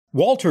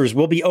Walters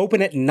will be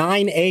open at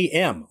 9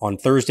 a.m. on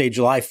Thursday,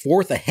 July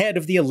 4th, ahead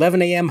of the 11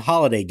 a.m.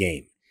 holiday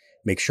game.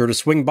 Make sure to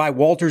swing by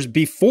Walters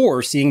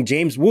before seeing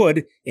James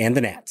Wood and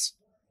the Nats.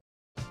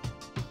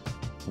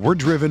 We're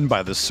driven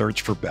by the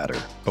search for better.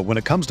 But when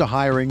it comes to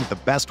hiring, the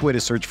best way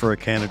to search for a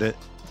candidate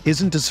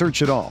isn't to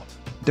search at all.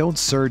 Don't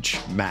search,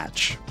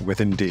 match with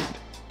Indeed.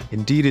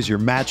 Indeed is your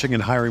matching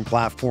and hiring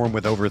platform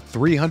with over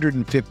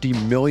 350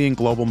 million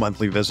global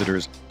monthly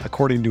visitors,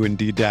 according to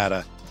Indeed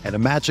data, and a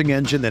matching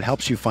engine that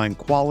helps you find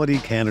quality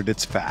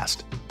candidates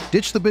fast.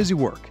 Ditch the busy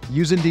work.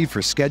 Use Indeed for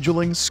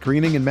scheduling,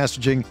 screening, and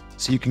messaging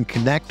so you can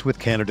connect with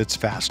candidates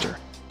faster.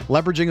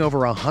 Leveraging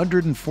over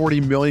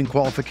 140 million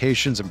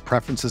qualifications and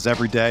preferences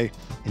every day,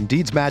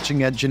 Indeed's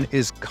matching engine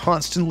is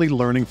constantly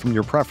learning from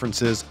your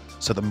preferences,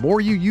 so the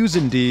more you use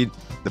Indeed,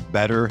 the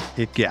better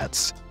it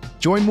gets.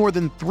 Join more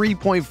than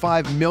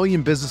 3.5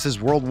 million businesses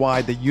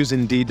worldwide that use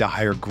Indeed to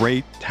hire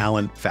great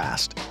talent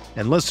fast.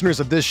 And listeners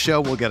of this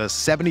show will get a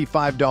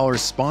 $75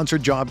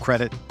 sponsored job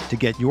credit to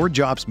get your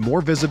jobs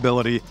more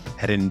visibility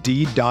at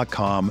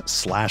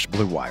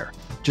Indeed.com/Blue Wire.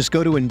 Just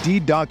go to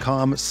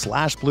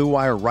Indeed.com/Blue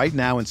Wire right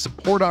now and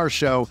support our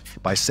show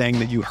by saying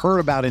that you heard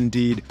about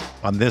Indeed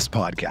on this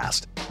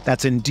podcast.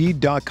 That's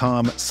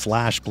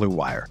Indeed.com/Blue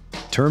Wire.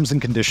 Terms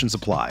and conditions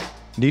apply.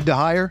 Need to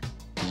hire?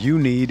 You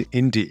need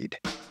Indeed.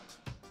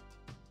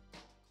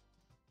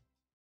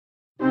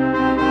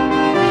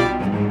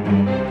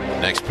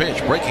 Next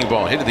pitch, breaking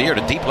ball, hit in the air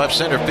to deep left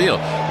center field.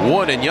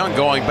 Wood and Young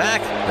going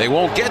back. They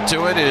won't get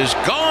to it. It is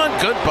gone.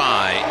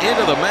 Goodbye.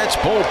 Into the Mets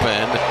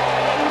bullpen.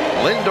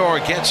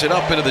 Lindor gets it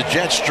up into the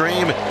jet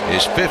stream.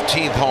 His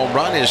 15th home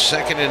run, his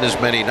second in as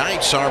many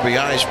nights.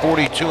 RBIs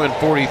 42 and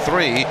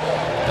 43.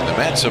 And the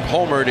Mets have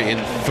homered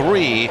in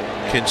 3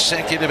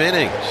 consecutive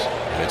innings.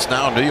 And it's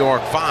now New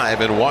York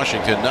 5 and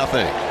Washington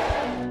nothing.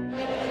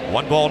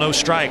 1 ball, no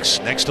strikes.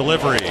 Next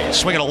delivery.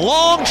 Swinging a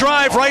long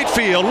drive right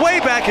field. Way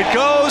back it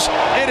goes.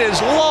 It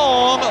is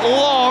long,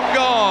 long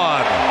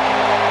gone.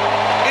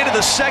 Into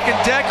the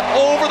second deck,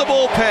 over the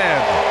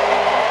bullpen.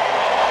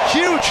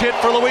 Huge hit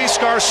for Luis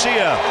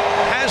Garcia.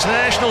 Has the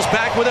Nationals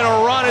back within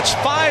a run. It's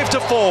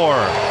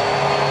 5-4.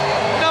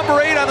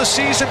 Number 8 on the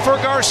season for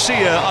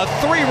Garcia. A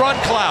 3-run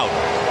clout.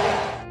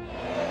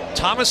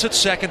 Thomas at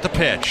second, the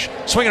pitch.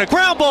 Swinging a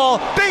ground ball,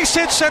 base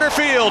hit center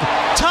field.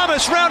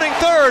 Thomas rounding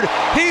third.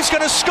 He's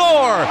going to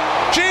score.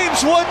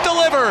 James Wood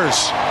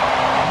delivers.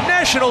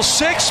 Nationals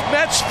 6,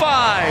 Mets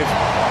 5.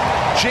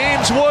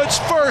 James Wood's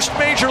first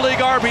Major League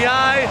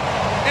RBI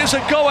is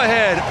a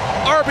go-ahead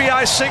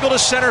RBI single to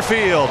center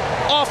field.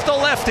 Off the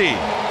lefty.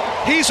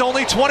 He's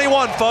only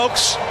 21,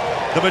 folks.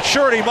 The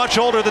maturity much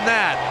older than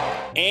that.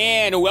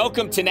 And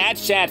welcome to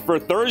Nats Chat for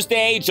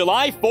Thursday,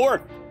 July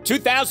 4th.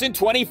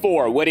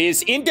 2024, what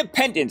is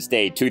Independence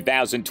Day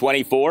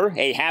 2024.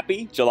 A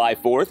happy July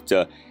 4th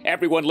to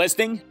everyone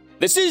listening.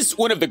 This is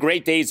one of the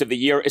great days of the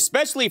year,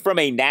 especially from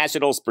a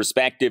Nationals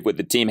perspective, with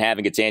the team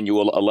having its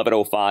annual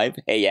 11:05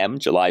 a.m.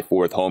 July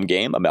 4th home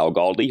game. I'm Al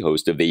Galdi,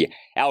 host of the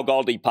Al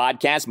Galdi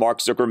podcast. Mark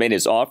Zuckerman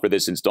is off for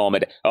this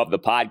installment of the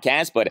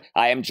podcast, but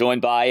I am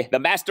joined by the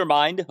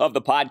mastermind of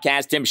the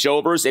podcast, Tim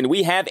Shovers, and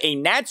we have a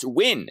Nats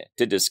win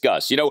to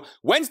discuss. You know,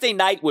 Wednesday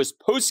night was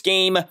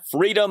post-game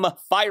Freedom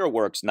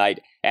Fireworks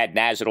night at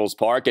Nationals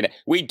Park, and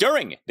we,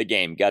 during the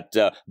game, got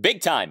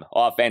big-time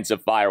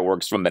offensive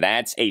fireworks from the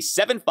Nats. A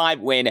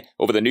 7-5 win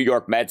over the New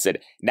York Mets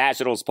at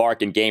Nationals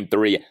Park in Game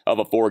 3 of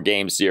a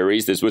 4-game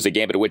series. This was a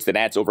game in which the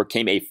Nats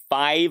overcame a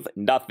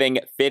 5-0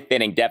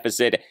 fifth-inning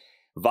deficit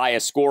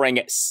via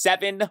scoring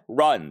 7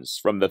 runs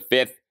from the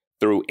 5th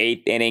through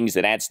 8th innings.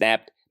 The Nats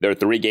snapped their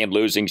 3-game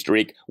losing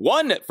streak,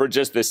 won for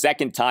just the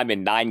second time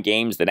in 9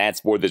 games. The Nats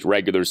for this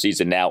regular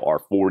season now are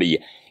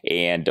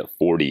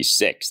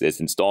 40-46. This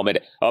installment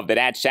of the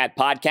Nats Chat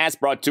podcast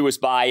brought to us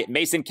by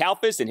Mason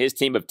Kalfas and his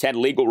team of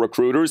 10 legal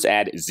recruiters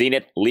at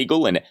Zenith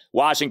Legal in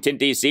Washington,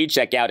 D.C.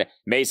 Check out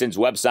Mason's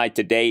website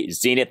today,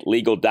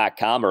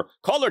 zenithlegal.com, or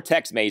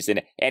text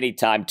Mason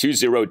anytime,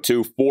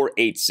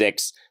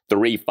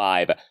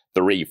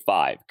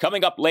 202-486-3535.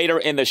 Coming up later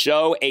in the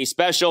show, a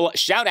special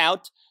shout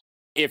out.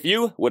 If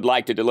you would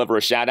like to deliver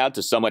a shout out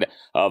to someone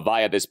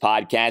via this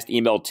podcast,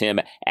 email Tim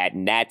at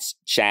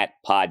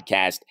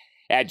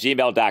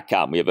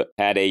natschatpodcast@gmail.com. We have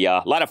had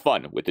a lot of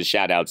fun with the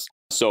shout outs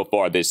so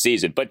far this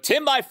season. But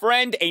Tim, my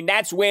friend, a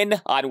Nats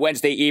win on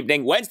Wednesday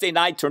evening. Wednesday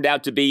night turned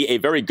out to be a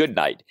very good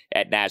night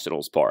at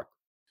Nationals Park.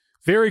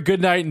 Very good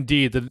night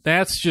indeed. The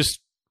Nats just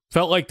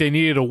felt like they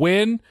needed a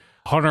win.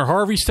 Hunter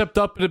Harvey stepped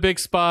up in a big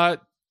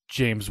spot.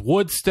 James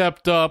Wood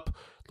stepped up.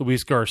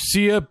 Luis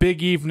Garcia,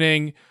 big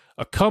evening.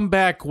 A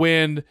comeback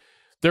win.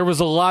 There was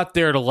a lot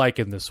there to like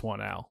in this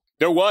one, Al.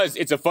 There was.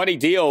 It's a funny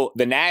deal.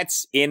 The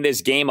Nats in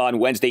this game on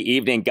Wednesday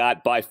evening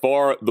got by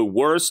far the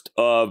worst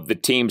of the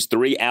team's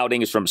 3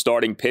 outings from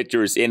starting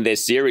pitchers in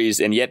this series,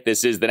 and yet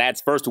this is the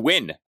Nats' first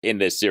win in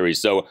this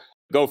series, so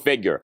go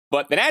figure.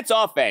 But the Nats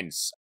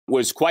offense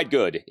was quite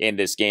good in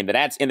this game. The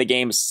Nats in the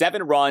game,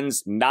 7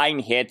 runs, 9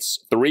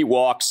 hits, 3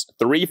 walks,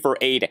 3 for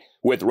 8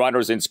 with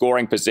runners in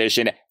scoring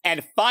position.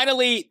 And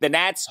finally, the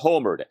Nats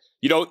homered.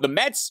 You know, the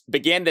Mets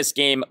began this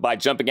game by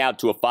jumping out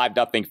to a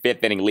 5-0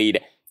 fifth inning lead.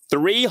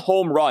 3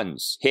 home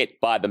runs hit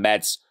by the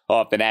Mets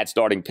off the Nats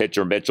starting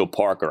pitcher Mitchell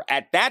Parker.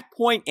 At that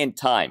point in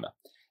time,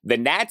 the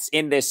Nats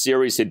in this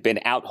series had been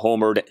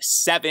out-homered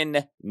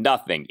 7-0.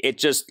 It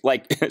just,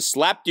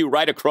 slapped you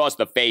right across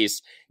the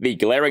face, the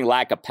glaring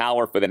lack of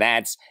power for the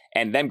Nats,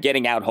 and them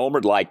getting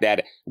out-homered like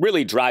that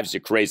really drives you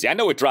crazy. I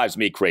know it drives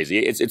me crazy.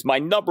 It's my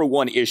number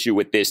one issue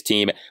with this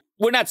team.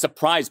 We're not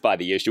surprised by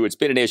the issue. It's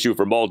been an issue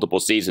for multiple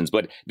seasons,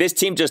 but this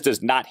team just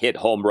does not hit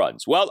home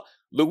runs. Well,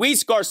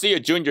 Luis Garcia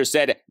Jr.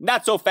 said,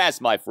 not so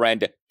fast, my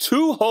friend.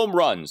 2 home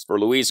runs for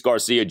Luis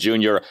Garcia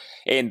Jr.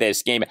 in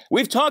this game.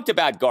 We've talked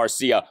about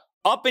Garcia.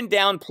 Up and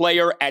down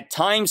player. At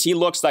times, he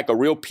looks like a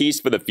real piece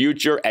for the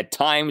future. At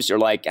times, you're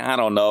like, I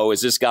don't know,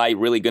 is this guy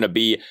really going to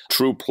be a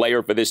true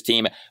player for this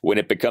team when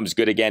it becomes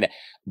good again?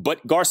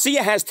 But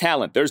Garcia has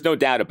talent. There's no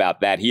doubt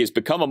about that. He has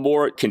become a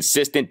more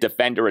consistent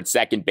defender at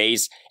second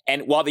base.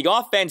 And while the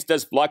offense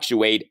does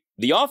fluctuate,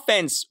 the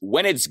offense,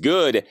 when it's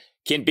good,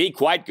 can be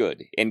quite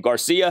good. And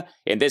Garcia,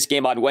 in this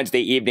game on Wednesday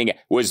evening,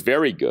 was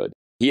very good.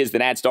 He is the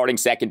Nats starting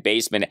second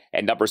baseman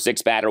and number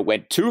 6 batter,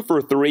 went 2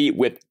 for 3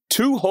 with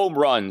 2 home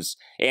runs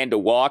and a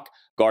walk.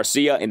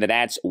 Garcia in the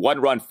Nats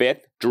 1-run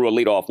 5th, drew a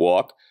leadoff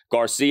walk.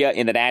 Garcia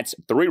in the Nats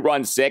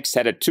 3-run 6th,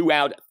 had a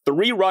 2-out,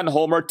 3-run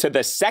homer to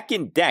the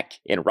second deck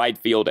in right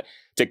field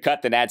to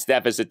cut the Nats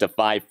deficit to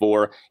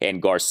 5-4.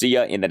 And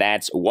Garcia in the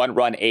Nats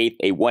 1-run 8th,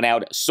 a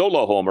 1-out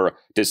solo homer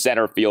to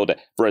center field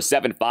for a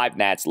 7-5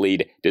 Nats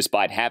lead,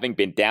 despite having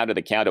been down to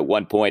the count at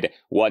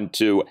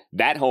 1.12.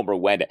 That homer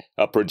went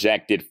a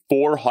projected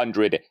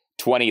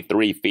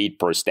 423 feet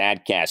per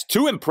Statcast.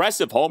 2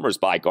 impressive homers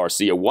by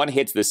Garcia. One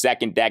hits the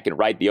second deck and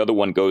right, the other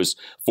one goes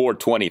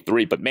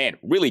 423. But man,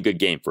 really good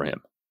game for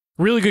him.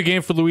 Really good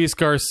game for Luis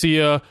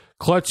Garcia.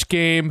 Clutch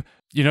game.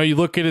 You know, you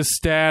look at his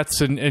stats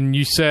and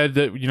you said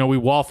that, you know, we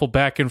waffle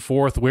back and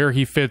forth where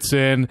he fits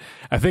in.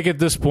 I think at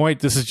this point,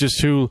 this is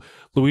just who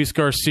Luis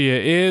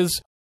Garcia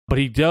is, but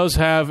he does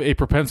have a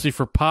propensity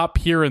for pop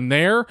here and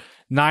there.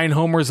 9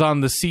 homers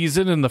on the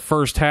season in the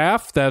first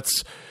half.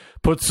 That's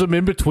puts him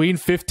in between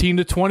 15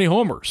 to 20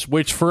 homers,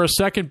 which for a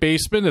second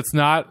baseman, it's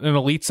not an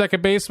elite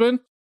second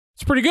baseman.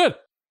 It's pretty good.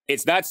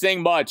 It's not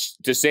saying much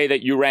to say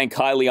that you rank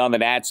highly on the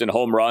Nats in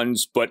home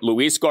runs, but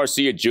Luis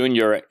Garcia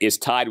Jr. is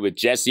tied with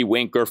Jesse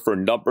Winker for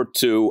number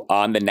 2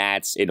 on the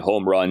Nats in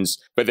home runs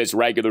for this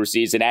regular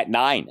season at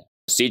 9.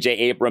 C.J.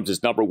 Abrams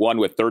is number 1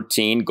 with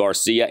 13.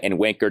 Garcia and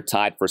Winker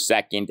tied for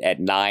second at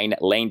 9.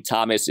 Lane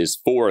Thomas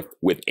is 4th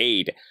with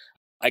 8.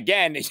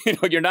 Again,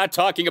 you're not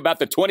talking about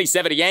the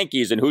 2070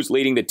 Yankees and who's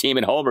leading the team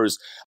in homers,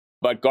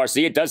 but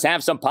Garcia does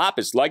have some pop.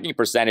 His slugging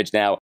percentage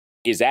now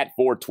is at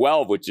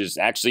 412, which is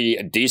actually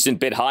a decent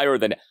bit higher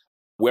than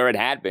where it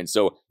had been.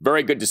 So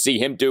very good to see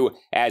him do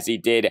as he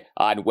did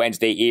on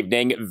Wednesday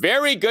evening.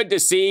 Very good to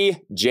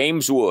see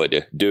James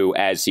Wood do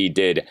as he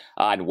did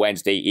on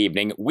Wednesday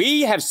evening.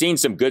 We have seen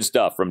some good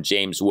stuff from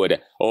James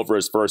Wood over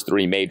his first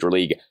 3 Major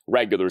League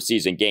regular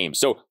season games.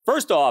 So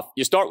first off,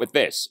 you start with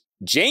this.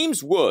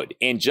 James Wood,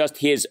 in just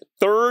his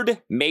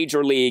 3rd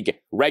Major League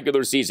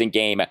regular season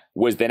game,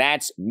 was the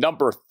Nats'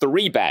 number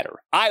 3 batter.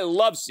 I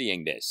love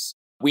seeing this.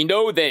 We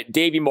know that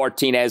Davey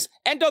Martinez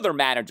and other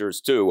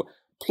managers, too,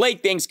 play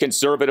things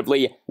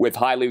conservatively with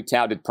highly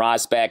touted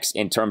prospects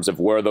in terms of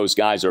where those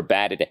guys are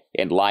batted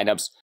in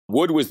lineups.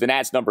 Wood was the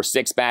Nats' number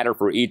 6 batter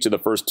for each of the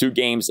first 2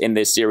 games in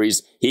this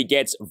series. He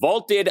gets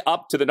vaulted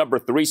up to the number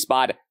 3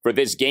 spot for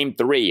this game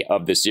 3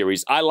 of the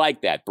series. I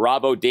like that.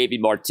 Bravo, Davey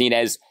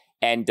Martinez.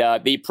 And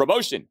the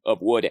promotion of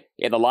Wood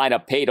in the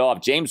lineup paid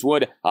off. James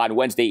Wood on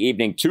Wednesday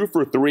evening, 2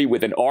 for 3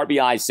 with an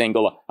RBI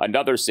single,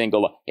 another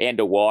single, and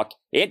a walk.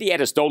 And he had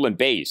a stolen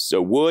base.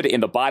 So Wood in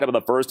the bottom of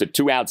the first, a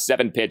 2-out,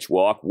 7-pitch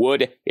walk.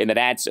 Wood in the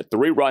Nats,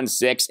 3-run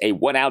 6, a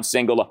 1-out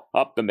single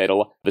up the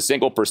middle. The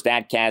single per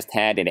Statcast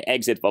had an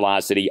exit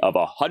velocity of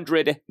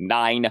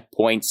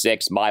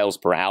 109.6 miles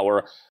per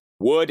hour.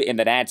 Wood in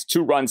the Nats,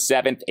 2-run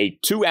 7th, a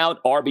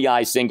 2-out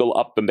RBI single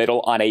up the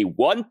middle on a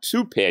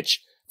 1-2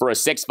 pitch for a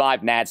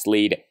 6-5 Nats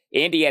lead,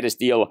 and he had a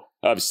steal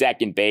of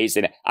second base.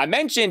 And I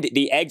mentioned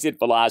the exit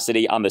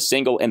velocity on the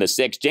single in the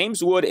 6th.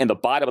 James Wood in the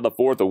bottom of the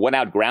 4th, a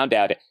 1-out ground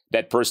out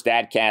that per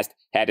Statcast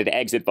had an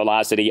exit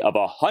velocity of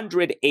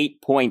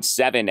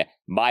 108.7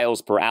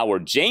 miles per hour.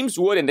 James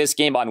Wood in this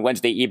game on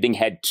Wednesday evening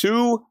had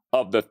 2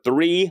 of the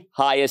 3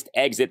 highest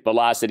exit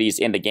velocities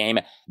in the game.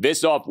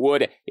 This off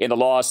Wood in the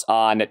loss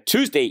on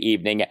Tuesday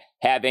evening,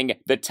 having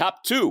the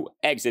top 2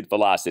 exit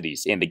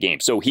velocities in the game.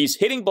 So he's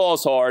hitting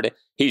balls hard,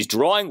 he's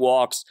drawing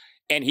walks,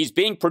 and he's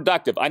being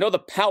productive. I know the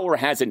power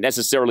hasn't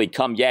necessarily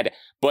come yet,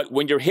 but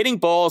when you're hitting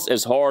balls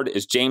as hard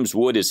as James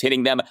Wood is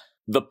hitting them,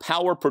 the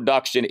power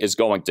production is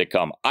going to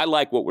come. I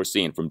like what we're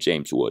seeing from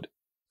James Wood.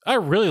 I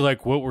really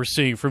like what we're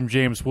seeing from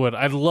James Wood.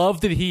 I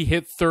love that he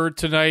hit 3rd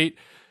tonight.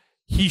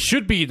 He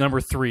should be number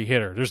 3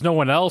 hitter. There's no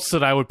one else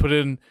that I would put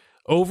in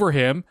over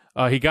him.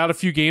 He got a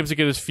few games to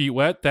get his feet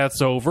wet.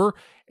 That's over.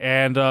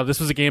 And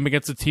this was a game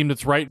against a team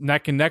that's right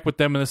neck and neck with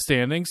them in the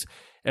standings.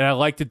 And I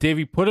like that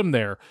Davey put him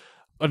there.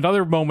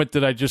 Another moment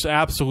that I just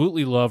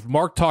absolutely loved,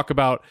 Mark talked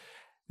about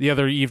the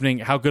other evening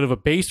how good of a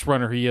base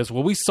runner he is.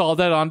 Well, we saw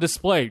that on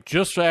display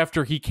just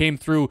after he came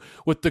through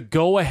with the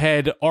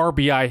go-ahead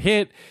RBI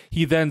hit.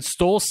 He then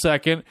stole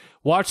second,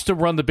 watched him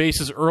run the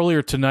bases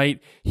earlier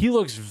tonight. He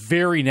looks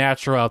very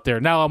natural out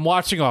there. Now, I'm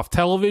watching off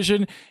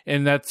television,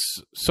 and that's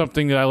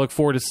something that I look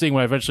forward to seeing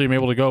when I eventually am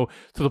able to go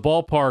to the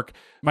ballpark.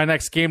 My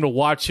next game to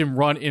watch him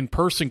run in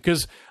person,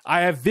 because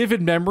I have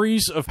vivid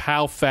memories of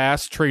how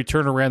fast Trey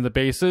Turner ran the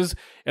bases,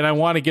 and I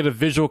want to get a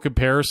visual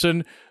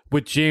comparison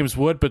with James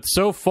Wood. But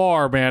so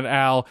far, man,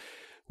 Al,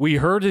 we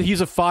heard that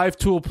he's a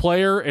 5-tool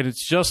player, and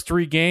it's just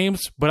 3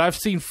 games, but I've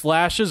seen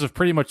flashes of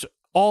pretty much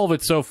all of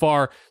it so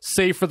far,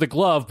 save for the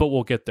glove, but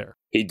we'll get there.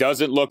 He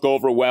doesn't look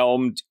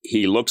overwhelmed.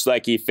 He looks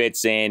like he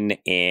fits in,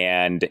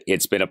 and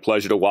it's been a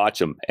pleasure to watch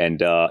him.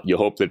 And you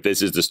hope that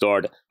this is the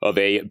start of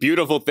a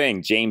beautiful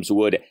thing, James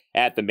Wood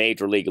at the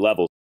major league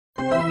level.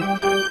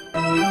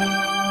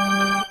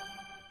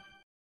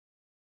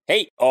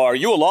 Hey, are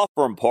you a law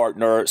firm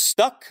partner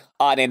stuck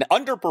on an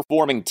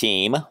underperforming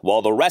team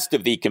while the rest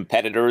of the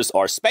competitors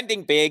are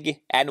spending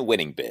big and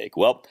winning big?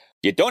 Well,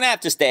 you don't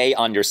have to stay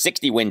on your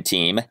 60-win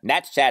team.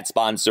 Nats Chat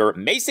sponsor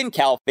Mason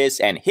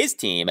Kalfis and his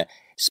team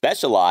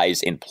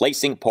specialize in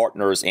placing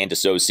partners and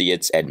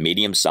associates at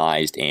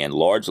medium-sized and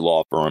large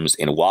law firms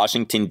in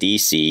Washington,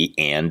 D.C.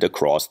 and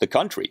across the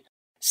country.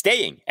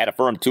 Staying at a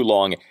firm too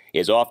long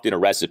is often a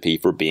recipe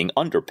for being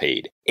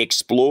underpaid.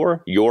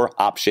 Explore your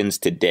options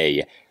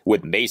today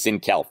with Mason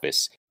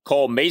Kalfis.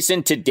 Call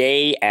Mason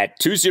today at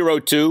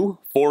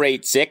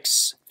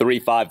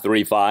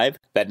 202-486-3535.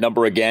 That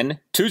number again,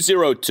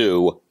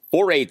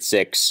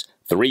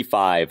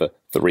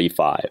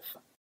 202-486-3535.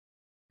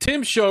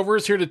 Tim Shover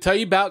is here to tell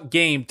you about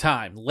Game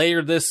Time.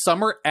 Later this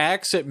summer,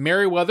 acts at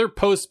Merriweather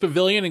Post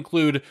Pavilion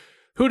include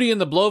Hootie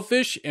and the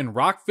Blowfish and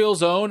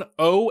Rockville's own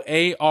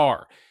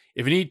OAR.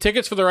 If you need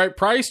tickets for the right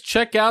price,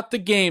 check out the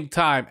Game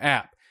Time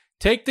app.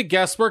 Take the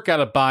guesswork out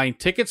of buying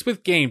tickets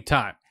with Game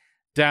Time.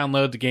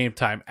 Download the Game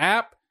Time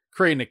app,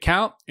 create an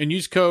account, and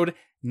use code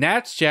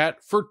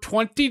NATSCHAT for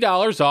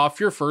 $20 off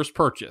your first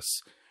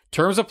purchase.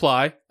 Terms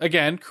apply.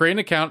 Again, create an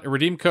account and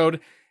redeem code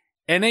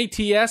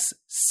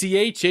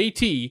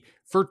NATSCHAT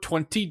for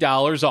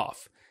 $20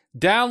 off.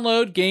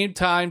 Download Game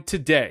Time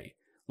today.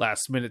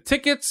 Last minute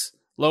tickets,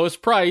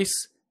 lowest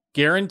price,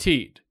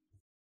 guaranteed.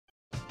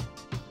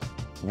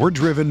 We're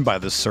driven by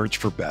the search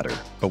for better.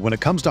 But when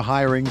it comes to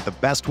hiring, the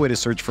best way to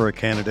search for a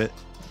candidate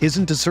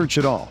isn't to search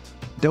at all.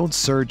 Don't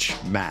search,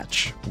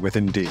 match with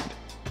Indeed.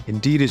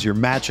 Indeed is your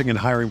matching and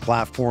hiring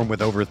platform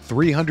with over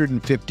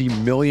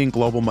 350 million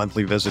global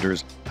monthly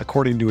visitors,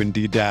 according to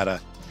Indeed data,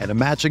 and a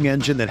matching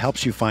engine that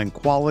helps you find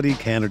quality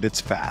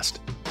candidates fast.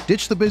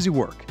 Ditch the busy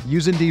work.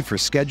 Use Indeed for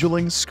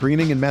scheduling,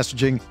 screening, and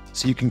messaging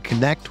so you can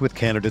connect with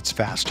candidates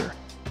faster.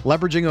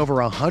 Leveraging over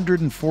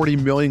 140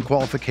 million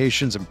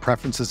qualifications and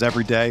preferences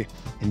every day,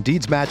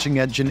 Indeed's matching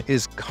engine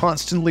is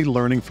constantly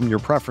learning from your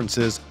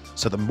preferences,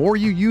 so the more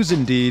you use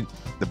Indeed,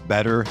 the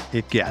better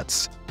it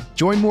gets.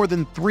 Join more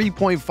than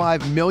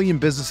 3.5 million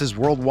businesses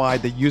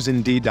worldwide that use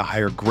Indeed to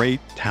hire great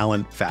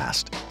talent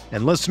fast.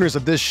 And listeners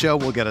of this show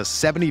will get a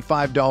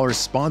 $75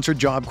 sponsored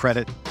job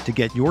credit to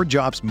get your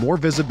jobs more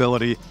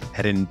visibility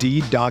at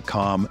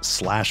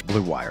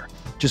Indeed.com/Blue Wire.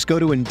 Just go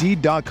to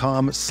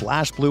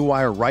Indeed.com/Blue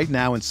Wire right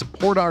now and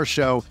support our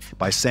show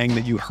by saying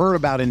that you heard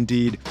about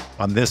Indeed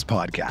on this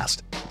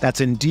podcast.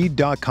 That's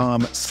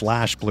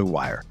Indeed.com/Blue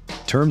Wire.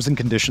 Terms and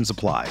conditions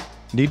apply.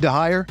 Need to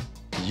hire?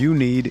 You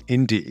need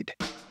Indeed.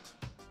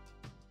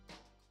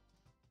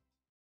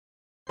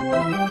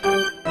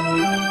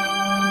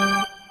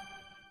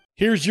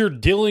 Here's your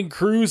Dylan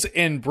Cruz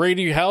and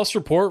Brady House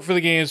report for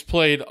the games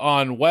played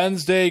on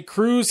Wednesday.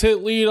 Cruz hit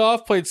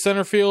leadoff, played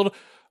center field,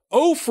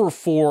 0 for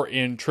 4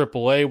 in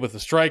AAA with a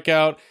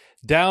strikeout.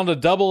 Down to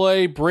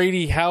AA,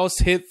 Brady House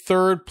hit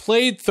third,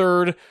 played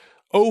third,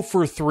 0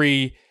 for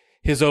 3.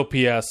 His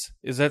OPS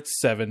is at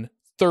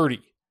 730.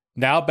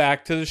 Now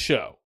back to the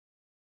show.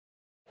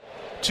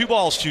 2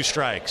 balls, 2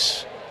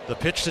 strikes. The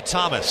pitch to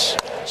Thomas.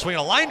 Swinging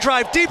a line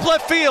drive, deep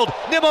left field.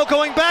 Nimmo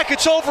going back.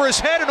 It's over his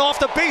head and off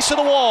the base of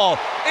the wall.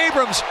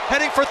 Abrams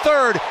heading for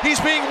third. He's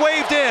being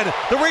waved in.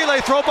 The relay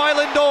throw by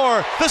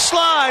Lindor. The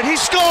slide. He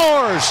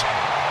scores.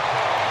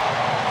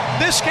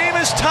 This game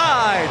is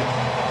tied.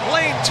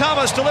 Lane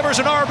Thomas delivers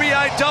an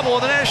RBI double,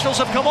 and the Nationals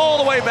have come all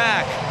the way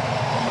back.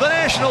 The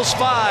Nationals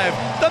 5,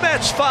 the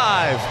Mets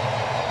 5.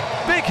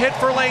 Big hit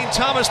for Lane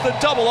Thomas, the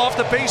double off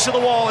the base of the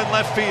wall in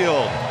left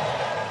field.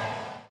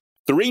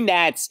 3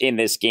 Nats in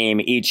this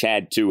game, each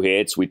had 2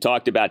 hits. We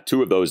talked about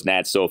 2 of those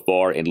Nats so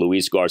far in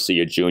Luis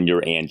Garcia Jr.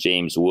 and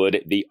James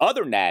Wood. The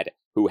other Nat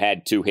who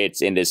had 2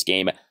 hits in this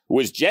game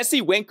was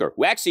Jesse Winker,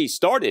 who actually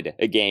started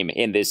a game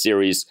in this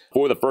series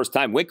for the first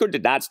time. Winker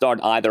did not start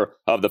either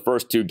of the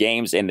first 2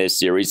 games in this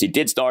series. He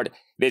did start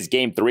this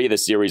game 3 of the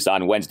series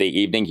on Wednesday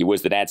evening. He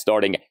was the Nats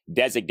starting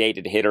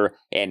designated hitter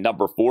and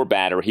number 4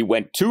 batter. He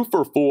went 2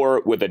 for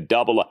 4 with a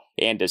double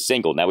and a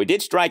single. Now, he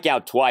did strike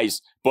out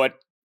twice, but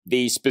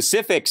the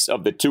specifics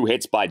of the 2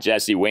 hits by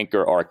Jesse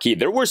Winker are key.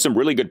 There were some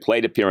really good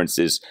plate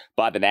appearances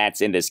by the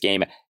Nats in this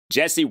game.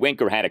 Jesse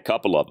Winker had a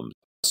couple of them.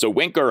 So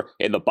Winker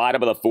in the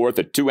bottom of the 4th,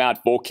 a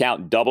 2-out full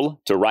count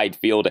double to right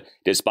field,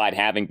 despite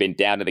having been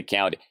down in the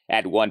count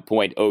at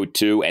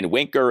 1.02. And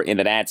Winker in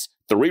the Nats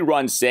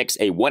 3-run 6,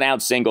 a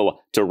 1-out single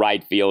to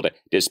right field,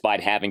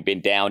 despite having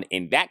been down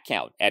in that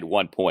count at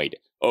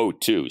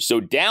 1.02. So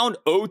down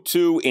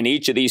 0-2 in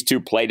each of these 2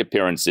 plate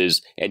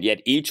appearances, and yet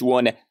each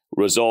one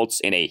results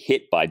in a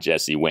hit by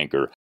Jesse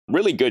Winker.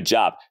 Really good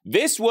job.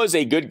 This was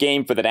a good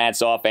game for the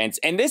Nats offense,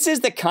 and this is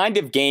the kind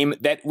of game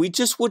that we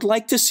just would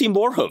like to see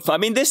more of. I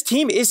mean, this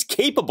team is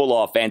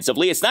capable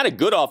offensively. It's not a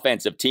good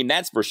offensive team,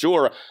 that's for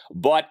sure,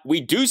 but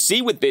we do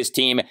see with this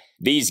team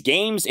these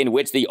games in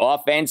which the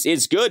offense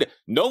is good.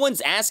 No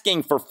one's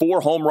asking for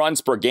 4 home runs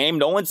per game.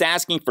 No one's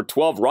asking for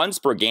 12 runs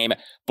per game.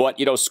 But,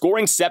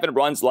 scoring 7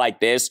 runs like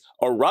this,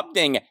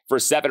 erupting for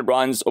 7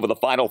 runs over the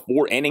final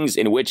 4 innings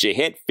in which you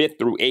hit 5th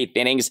through 8th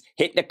innings,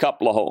 hitting a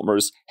couple of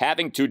homers,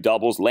 having 2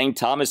 doubles. Lane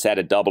Thomas had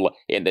a double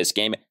in this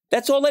game.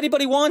 That's all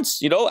anybody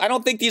wants. I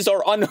don't think these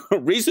are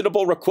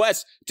unreasonable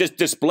requests. Just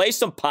display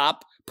some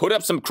pop, put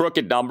up some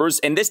crooked numbers,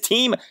 and this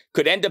team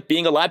could end up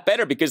being a lot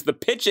better because the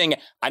pitching,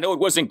 I know it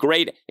wasn't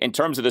great in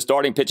terms of the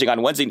starting pitching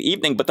on Wednesday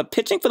evening, but the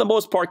pitching for the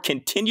most part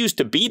continues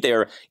to be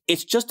there.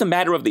 It's just a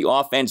matter of the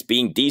offense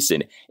being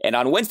decent. And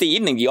on Wednesday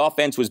evening, the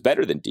offense was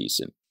better than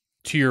decent.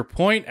 To your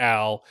point,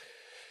 Al,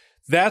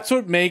 that's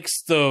what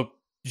makes the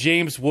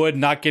James Wood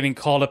not getting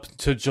called up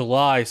to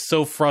July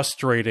so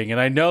frustrating. And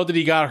I know that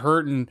he got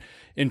hurt in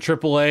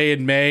AAA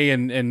in May,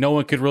 and no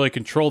one could really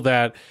control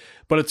that.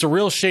 But it's a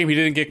real shame he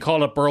didn't get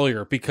called up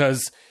earlier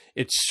because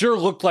it sure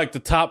looked like the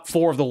top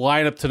 4 of the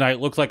lineup tonight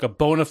looked like a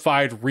bona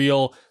fide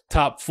real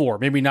top 4.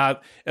 Maybe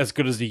not as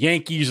good as the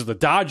Yankees or the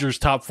Dodgers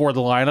top 4 of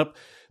the lineup.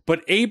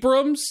 But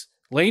Abrams,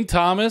 Lane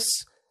Thomas,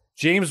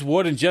 James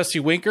Wood, and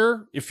Jesse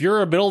Winker, if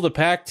you're a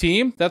middle-of-the-pack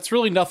team, that's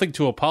really nothing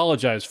to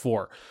apologize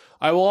for.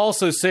 I will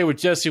also say with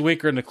Jesse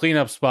Winker in the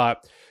cleanup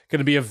spot, going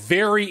to be a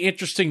very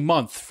interesting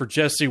month for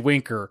Jesse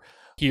Winker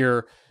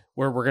here,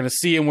 where we're going to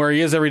see him where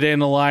he is every day in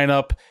the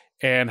lineup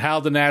and how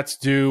the Nats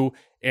do.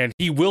 And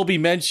he will be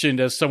mentioned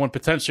as someone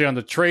potentially on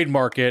the trade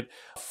market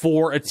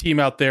for a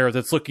team out there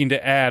that's looking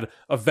to add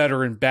a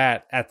veteran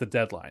bat at the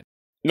deadline.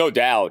 No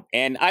doubt.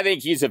 And I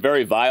think he's a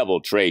very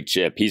viable trade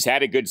chip. He's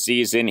had a good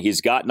season.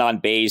 He's gotten on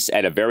base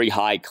at a very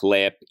high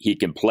clip. He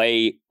can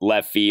play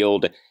left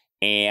field,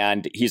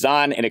 and he's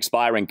on an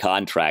expiring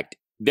contract.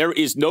 There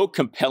is no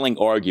compelling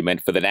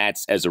argument for the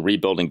Nats as a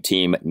rebuilding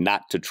team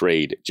not to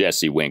trade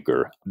Jesse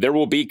Winker. There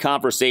will be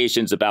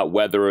conversations about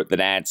whether the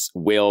Nats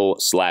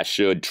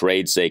will/should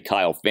trade, say,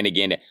 Kyle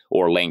Finnegan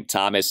or Lane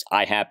Thomas.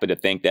 I happen to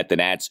think that the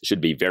Nats should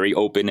be very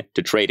open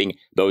to trading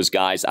those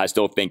guys. I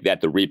still think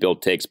that the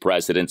rebuild takes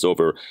precedence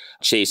over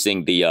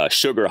chasing the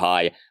sugar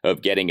high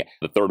of getting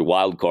the 3rd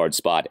wild card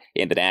spot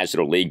in the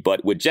National League.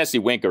 But with Jesse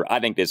Winker, I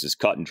think this is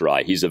cut and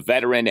dry. He's a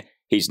veteran.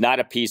 He's not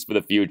a piece for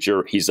the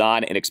future. He's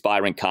on an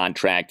expiring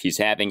contract. He's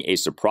having a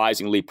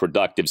surprisingly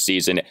productive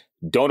season.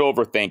 Don't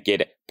overthink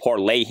it.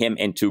 Parlay him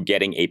into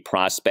getting a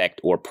prospect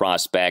or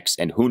prospects,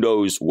 and who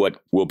knows what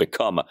will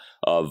become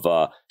of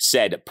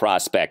said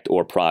prospect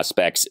or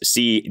prospects.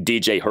 See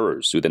DJ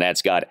Hers, who the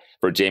Nats got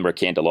for Jeimer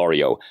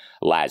Candelario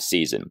last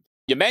season.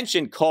 You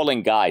mentioned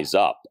calling guys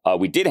up.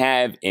 We did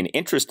have an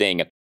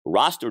interesting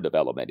roster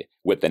development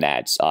with the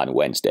Nats on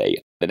Wednesday.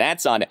 The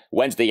Nats on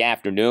Wednesday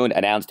afternoon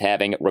announced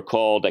having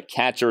recalled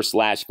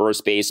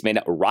catcher/first baseman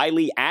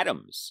Riley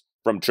Adams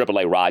from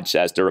AAA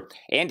Rochester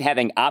and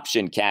having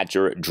option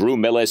catcher Drew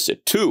Millas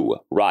to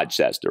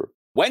Rochester.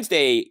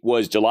 Wednesday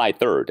was July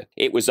 3rd.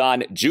 It was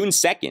on June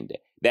 2nd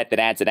that the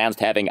Nats announced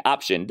having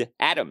optioned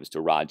Adams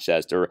to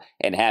Rochester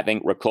and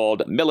having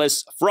recalled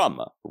Millas from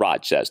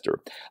Rochester.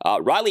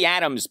 Riley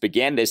Adams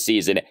began this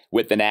season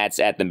with the Nats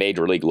at the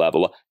major league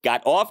level,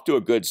 got off to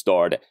a good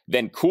start,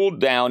 then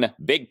cooled down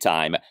big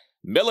time.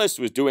 Millas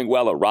was doing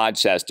well at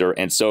Rochester,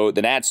 and so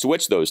the Nats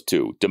switched those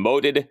two,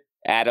 demoted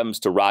Adams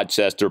to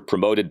Rochester,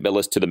 promoted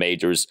Millas to the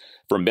majors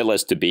for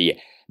Millas to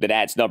be the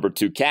Nats' number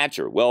 2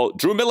 catcher. Well,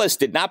 Drew Millas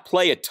did not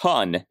play a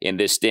ton in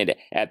this stint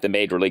at the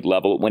major league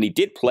level. When he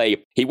did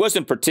play, he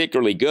wasn't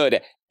particularly good.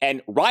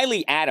 And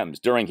Riley Adams,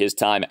 during his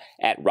time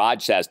at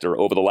Rochester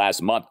over the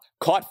last month,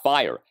 caught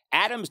fire.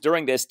 Adams,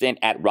 during this stint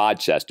at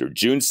Rochester,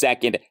 June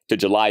 2nd to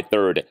July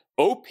 3rd,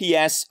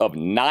 OPS of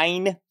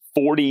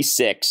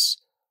 946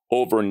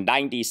 over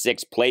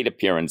 96 plate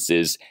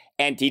appearances.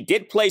 And he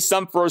did play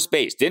some first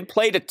base, didn't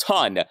play a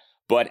ton,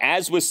 but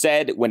as was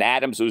said when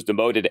Adams was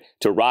demoted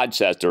to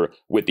Rochester,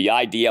 with the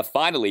idea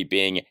finally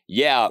being,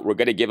 yeah, we're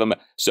going to give him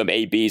some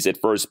ABs at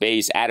first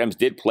base, Adams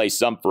did play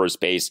some first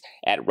base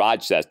at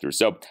Rochester.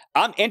 So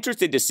I'm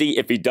interested to see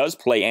if he does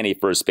play any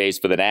first base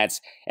for the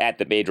Nats at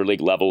the major league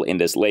level in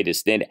this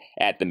latest stint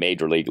at the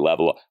major league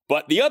level.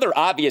 But the other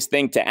obvious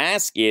thing to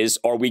ask is,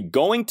 are we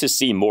going to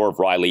see more of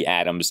Riley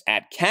Adams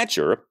at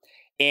catcher?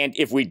 And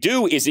if we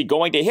do, is he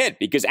going to hit?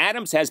 Because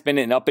Adams has been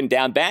an up and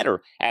down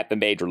batter at the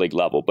major league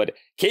level. But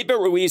Keibert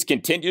Ruiz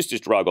continues to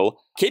struggle.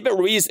 Keibert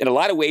Ruiz, in a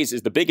lot of ways,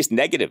 is the biggest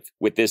negative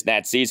with this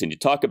Nats season. You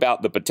talk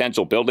about the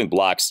potential building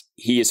blocks.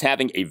 He is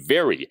having a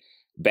very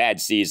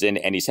bad season,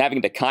 and he's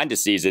having the kind of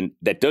season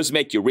that does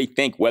make you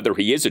rethink whether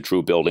he is a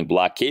true building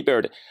block.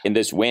 Keibert in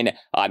this win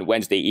on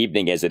Wednesday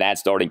evening as an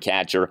Nats starting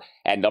catcher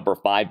and number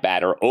 5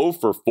 batter, 0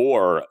 for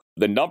 4.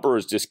 The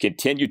numbers just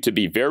continue to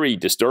be very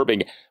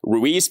disturbing.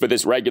 Ruiz for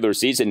this regular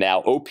season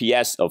now,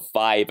 OPS of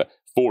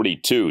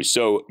 542.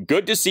 So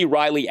good to see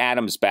Riley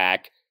Adams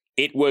back.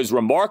 It was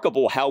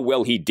remarkable how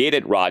well he did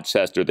at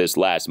Rochester this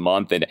last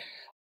month. And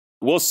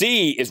we'll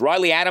see, is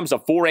Riley Adams a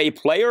 4A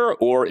player,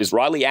 or is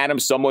Riley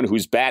Adams someone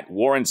whose bat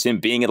warrants him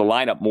being in the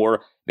lineup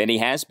more than he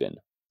has been?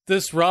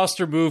 This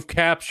roster move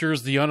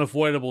captures the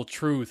unavoidable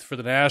truth for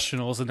the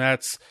Nationals, and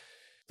that's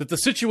that the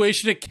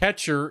situation at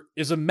catcher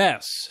is a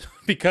mess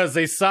because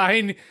they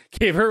signed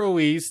Keibert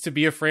Ruiz to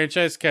be a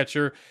franchise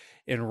catcher,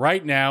 and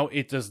right now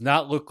it does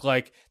not look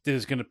like that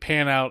is going to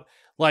pan out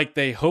like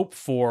they hope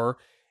for.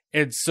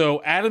 And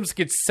so Adams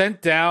gets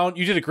sent down.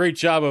 You did a great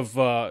job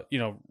of,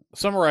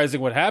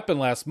 summarizing what happened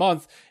last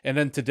month and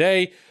then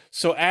today.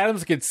 So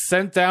Adams gets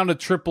sent down to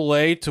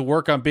AAA to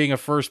work on being a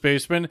first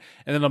baseman.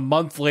 And then a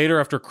month later,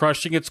 after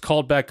crushing, it's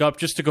called back up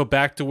just to go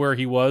back to where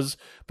he was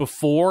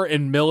before.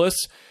 And Millas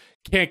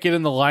can't get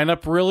in the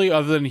lineup really,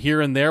 other than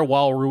here and there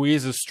while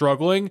Ruiz is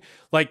struggling.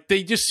 Like,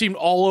 they just seem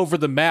all over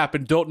the map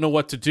and don't know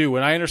what to do.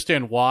 And I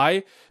understand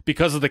why,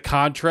 because of the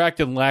contract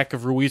and lack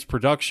of Ruiz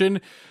production.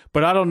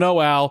 But I don't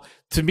know, Al.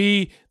 To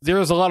me,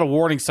 there's a lot of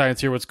warning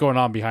signs here what's going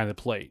on behind the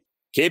plate.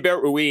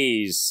 Keibert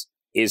Ruiz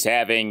is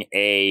having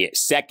a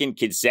second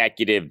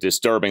consecutive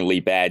disturbingly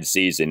bad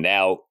season.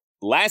 Now,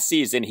 last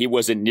season, he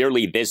wasn't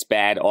nearly this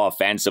bad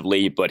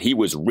offensively, but he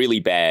was really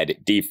bad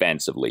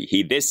defensively.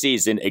 He, this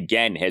season,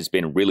 again, has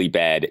been really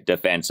bad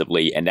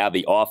defensively, and now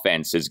the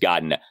offense has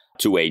gotten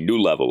to a new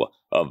level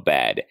of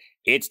bad.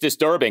 It's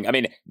disturbing. I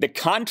mean, the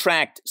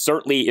contract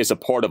certainly is a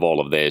part of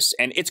all of this,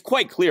 and it's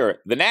quite clear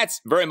the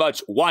Nats very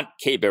much want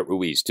Keibert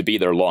Ruiz to be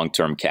their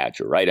long-term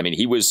catcher, right? I mean,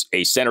 he was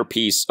a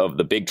centerpiece of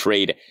the big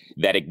trade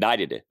that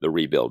ignited the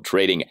rebuild,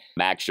 trading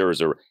Max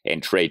Scherzer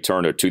and Trey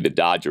Turner to the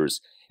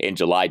Dodgers in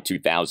July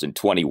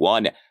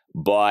 2021.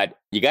 But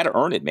you got to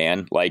earn it,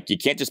 man. Like, you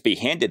can't just be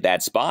handed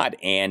that spot,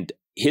 and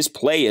his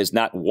play has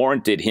not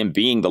warranted him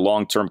being the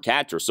long-term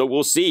catcher. So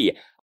we'll see.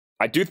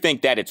 I do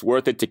think that it's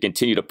worth it to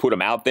continue to put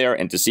him out there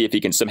and to see if he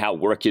can somehow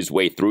work his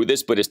way through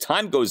this. But as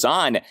time goes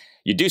on,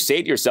 you do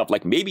say to yourself,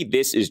 like, maybe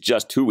this is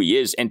just who he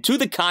is. And to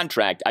the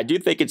contract, I do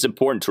think it's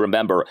important to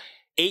remember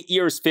 8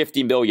 years,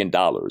 $50 million.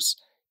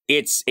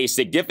 It's a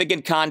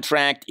significant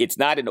contract. It's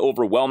not an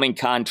overwhelming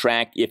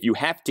contract. If you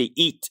have to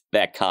eat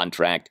that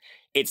contract,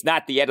 it's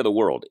not the end of the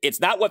world.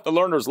 It's not what the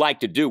learners like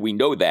to do. We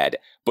know that.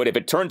 But if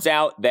it turns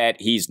out that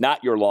he's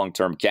not your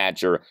long-term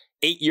catcher,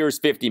 8 years,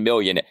 $50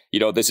 million.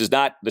 This is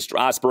not the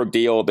Strasburg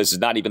deal. This is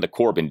not even the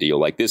Corbin deal.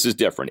 Like, this is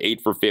different.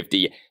 8 for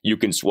 50, you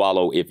can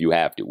swallow if you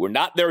have to. We're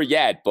not there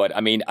yet, but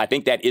I mean, I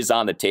think that is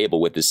on the table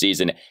with the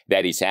season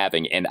that he's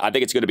having. And I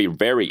think it's going to be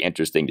very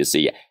interesting to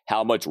see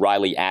how much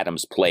Riley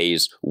Adams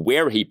plays,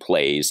 where he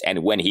plays,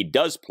 and when he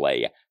does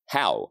play,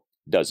 how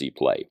does he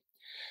play?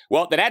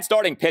 Well, the Nats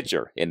starting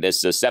pitcher in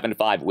this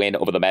 7-5 win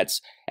over the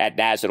Mets at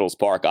Nationals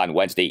Park on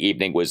Wednesday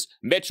evening was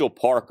Mitchell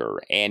Parker.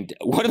 And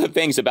one of the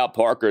things about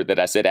Parker that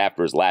I said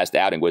after his last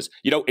outing was,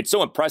 it's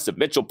so impressive.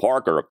 Mitchell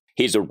Parker,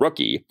 he's a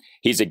rookie.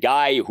 He's a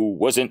guy who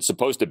wasn't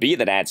supposed to be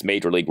the Nats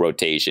major league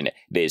rotation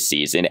this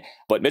season.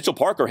 But Mitchell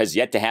Parker has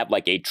yet to have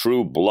like a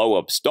true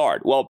blow-up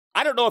start. Well,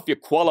 I don't know if you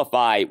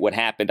qualify what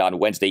happened on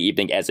Wednesday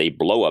evening as a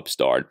blow-up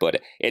start,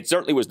 but it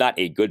certainly was not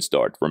a good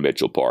start for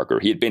Mitchell Parker.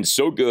 He had been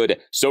so good,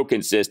 so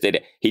consistent.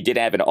 He did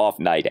have an off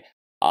night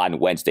on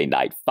Wednesday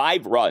night.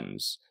 5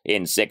 runs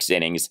in 6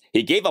 innings.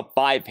 He gave up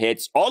 5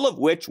 hits, all of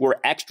which were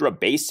extra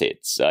base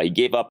hits. He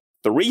gave up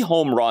 3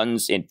 home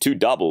runs and 2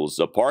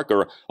 doubles.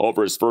 Parker,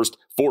 over his first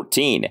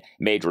 14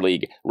 Major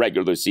League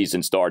regular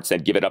season starts,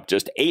 had given up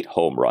just 8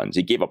 home runs.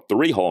 He gave up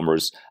 3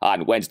 homers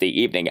on Wednesday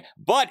evening.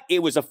 But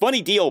it was a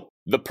funny deal.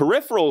 The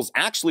peripherals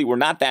actually were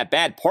not that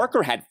bad.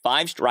 Parker had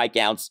 5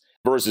 strikeouts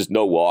versus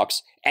no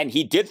walks, and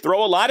he did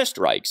throw a lot of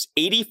strikes.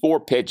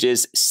 84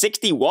 pitches,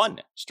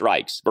 61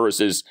 strikes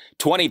versus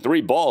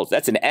 23 balls.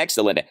 That's an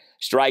excellent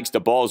strikes to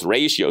balls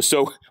ratio.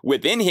 So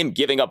within him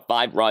giving up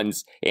 5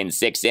 runs in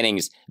 6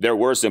 innings, there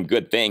were some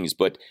good things,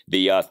 but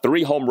the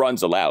 3 home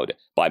runs allowed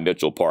by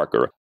Mitchell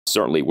Parker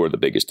certainly were the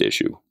biggest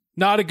issue.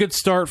 Not a good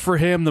start for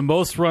him. The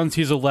most runs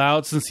he's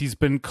allowed since he's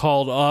been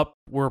called up.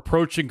 We're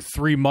approaching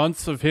 3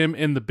 months of him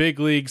in the big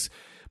leagues.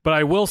 But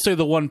I will say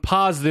the one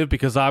positive,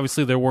 because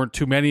obviously there weren't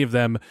too many of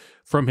them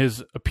from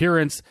his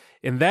appearance,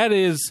 and that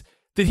is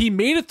that he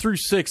made it through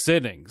 6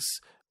 innings.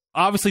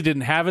 Obviously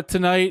didn't have it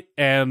tonight,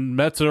 and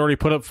Mets had already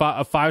put up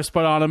a 5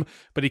 spot on him,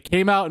 but he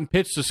came out and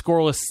pitched a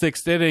scoreless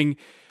 6th inning.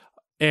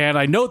 And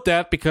I note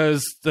that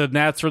because the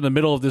Nats are in the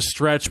middle of this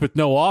stretch with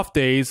no off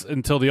days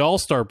until the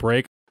All-Star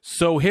break.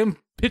 So him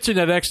pitching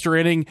that extra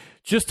inning,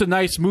 just a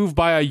nice move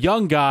by a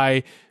young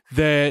guy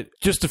that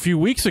just a few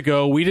weeks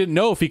ago, we didn't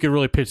know if he could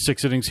really pitch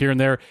 6 innings here and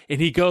there,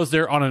 and he goes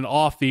there on an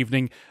off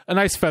evening, a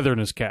nice feather in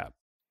his cap.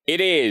 It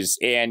is.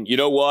 And you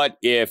know what?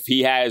 If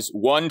he has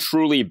one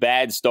truly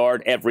bad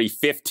start every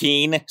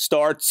 15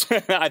 starts,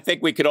 I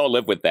think we could all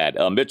live with that.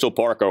 Mitchell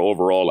Parker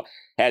overall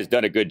has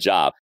done a good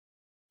job.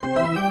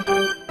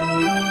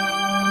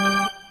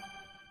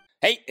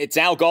 Hey, it's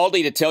Al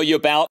Galdi to tell you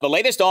about the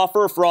latest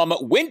offer from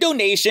Window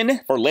Nation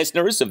for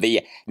listeners of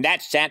the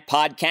Nats Chat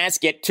podcast.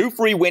 Get 2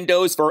 free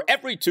windows for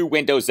every 2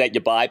 windows that you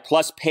buy,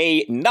 plus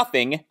pay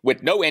nothing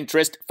with no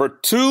interest for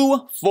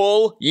 2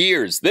 full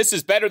years. This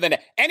is better than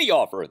any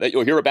offer that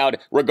you'll hear about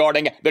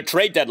regarding the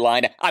trade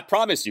deadline. I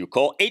promise you.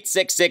 Call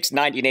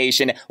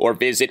 866-90Nation or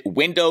visit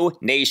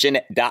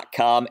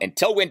windownation.com and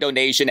tell Window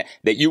Nation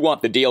that you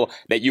want the deal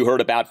that you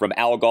heard about from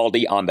Al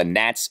Galdi on the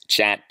Nats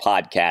Chat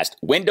podcast.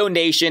 Window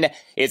Nation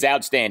is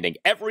outstanding.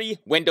 Every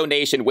Window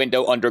Nation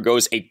window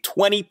undergoes a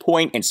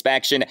 20-point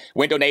inspection.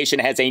 Window Nation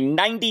has a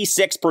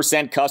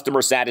 96%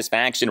 customer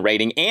satisfaction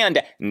rating,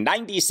 and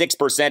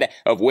 96%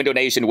 of Window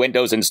Nation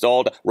windows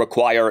installed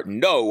require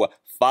no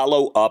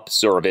follow-up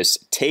service.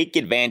 Take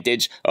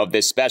advantage of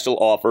this special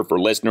offer for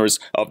listeners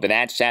of the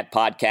Nats Chat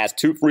podcast.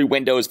 2 free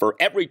windows for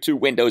every 2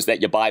 windows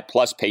that you buy,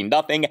 plus pay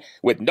nothing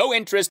with no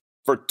interest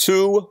for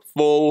 2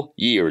 full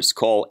years.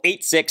 Call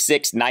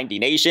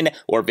 866-90Nation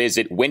or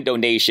visit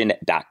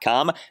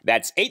windownation.com.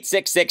 That's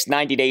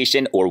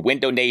 866-90Nation or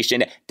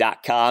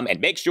windownation.com.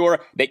 And make sure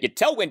that you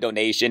tell Window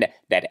Nation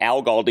that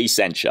Al Galdi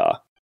sent you.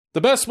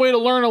 The best way to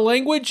learn a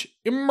language?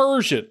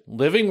 Immersion.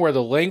 Living where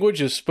the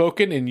language is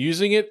spoken and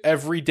using it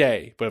every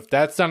day. But if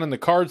that's not in the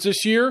cards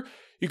this year,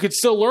 you could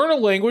still learn a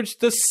language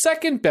the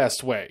second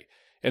best way.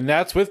 And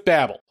that's with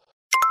Babbel.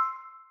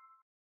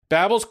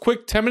 Babbel's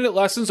quick 10-minute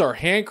lessons are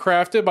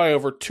handcrafted by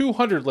over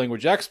 200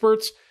 language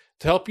experts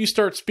to help you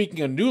start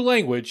speaking a new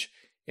language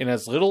in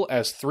as little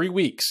as 3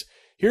 weeks.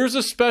 Here's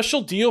a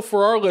special deal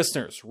for our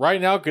listeners.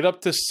 Right now, get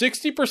up to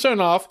 60%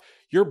 off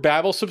your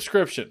Babbel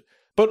subscription,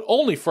 but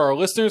only for our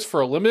listeners for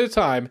a limited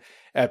time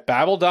at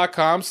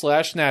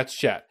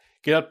babbel.com/natschat.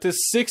 Get up to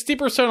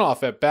 60%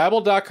 off at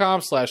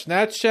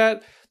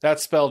babbel.com/natschat.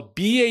 That's spelled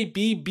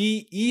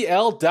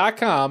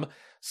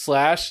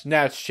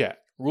BABBEL.com/natschat.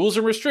 Rules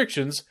and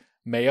restrictions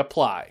may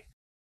apply.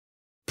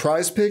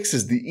 Prize Picks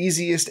is the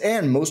easiest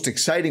and most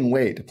exciting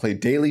way to play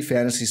daily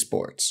fantasy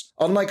sports.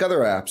 Unlike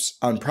other apps,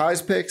 on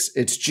Prize Picks,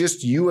 it's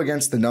just you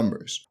against the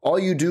numbers. All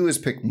you do is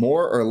pick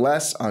more or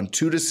less on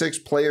 2 to 6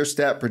 player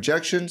stat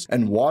projections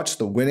and watch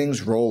the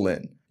winnings roll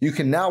in. You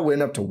can now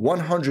win up to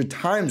 100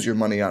 times your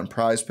money on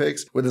Prize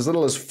Picks with as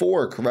little as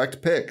 4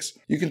 correct picks.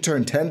 You can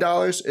turn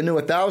 $10 into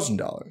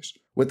 $1,000.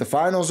 With the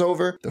finals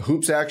over, the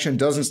hoops action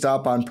doesn't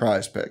stop on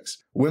Prize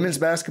Picks. Women's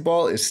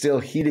basketball is still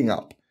heating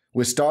up,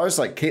 with stars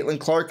like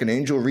Caitlin Clark and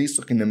Angel Reese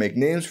looking to make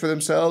names for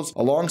themselves,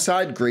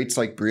 alongside greats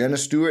like Breanna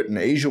Stewart and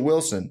Asia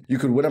Wilson. You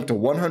could win up to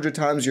 100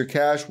 times your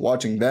cash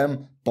watching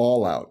them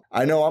ball out.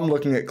 I know I'm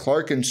looking at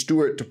Clark and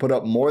Stewart to put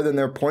up more than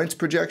their points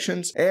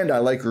projections, and I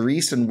like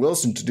Reese and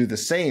Wilson to do the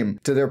same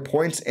to their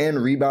points and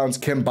rebounds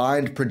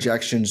combined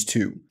projections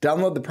too.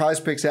 Download the Prize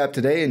Picks app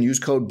today and use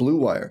code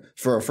BLUEWIRE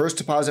for a first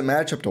deposit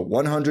match up to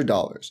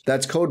 $100.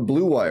 That's code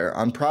BLUEWIRE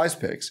on Prize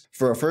Picks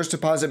for a first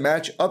deposit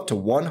match up to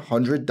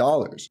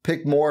 $100.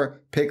 Pick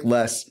more, pick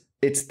less.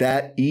 It's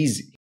that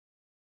easy.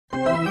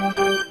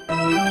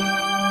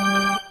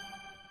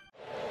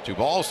 2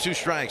 balls, 2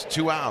 strikes,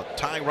 2 out.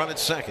 Tying run at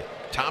second.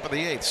 Top of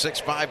the 8th,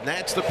 6-5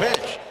 Nats, the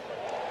pitch.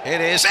 It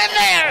is in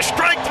there.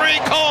 Strike 3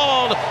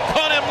 called.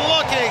 Put him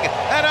looking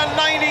at a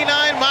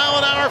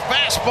 99-mile-an-hour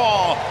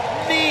fastball.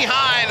 Knee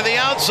high to the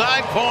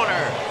outside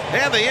corner.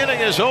 And the inning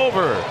is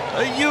over.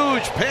 A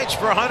huge pitch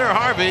for Hunter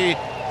Harvey.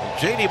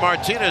 J.D.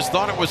 Martinez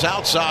thought it was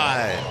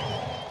outside.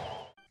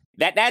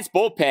 That Nats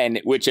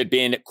bullpen, which had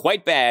been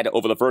quite bad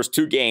over the first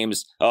 2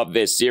 games of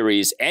this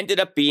series, ended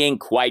up being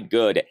quite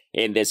good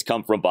in this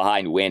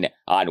come-from-behind win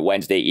on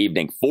Wednesday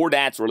evening. 4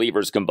 Nats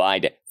relievers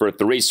combined for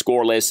 3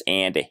 scoreless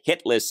and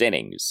hitless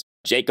innings.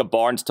 Jacob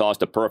Barnes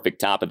tossed a perfect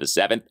top of the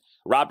 7th.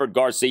 Robert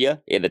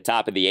Garcia in the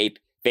top of the 8th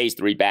faced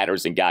 3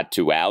 batters and got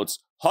 2 outs.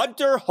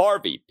 Hunter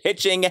Harvey,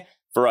 pitching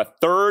for a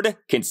 3rd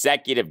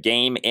consecutive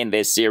game in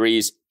this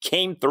series,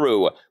 came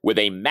through with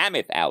a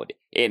mammoth out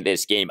in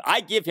this game.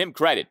 I give him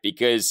credit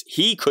because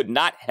he could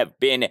not have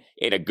been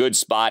in a good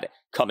spot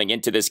coming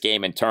into this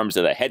game in terms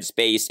of the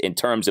headspace, in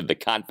terms of the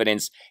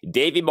confidence.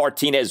 Davey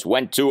Martinez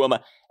went to him,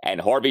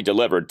 and Harvey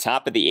delivered.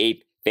 Top of the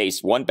 8th,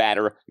 faced 1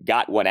 batter,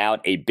 got 1 out,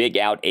 a big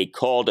out, a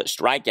called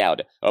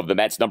strikeout of the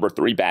Mets' number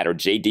 3 batter,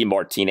 J.D.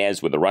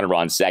 Martinez, with a runner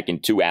on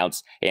second, 2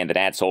 outs, and the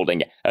Nats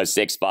holding a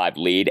 6-5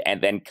 lead.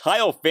 And then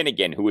Kyle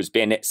Finnegan, who has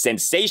been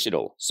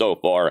sensational so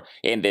far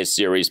in this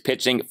series,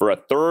 pitching for a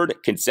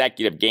 3rd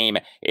consecutive game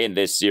in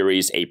this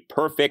series, a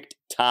perfect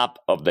top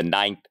of the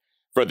 9th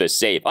for the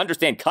save.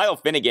 Understand, Kyle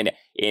Finnegan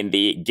in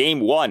the Game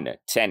 1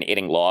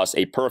 10-inning loss,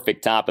 a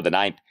perfect top of the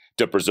 9th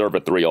to preserve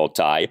a 3-all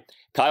tie.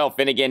 Kyle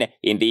Finnegan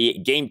in the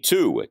Game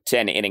 2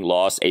 10-inning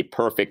loss, a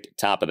perfect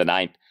top of the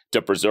 9th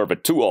to preserve a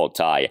 2-all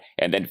tie.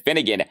 And then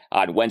Finnegan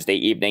on Wednesday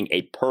evening,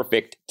 a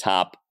perfect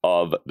top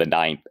of the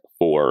 9th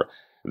for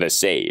the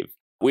save.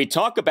 We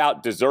talk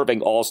about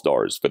deserving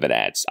all-stars for the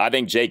Nats. I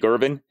think Jake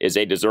Irvin is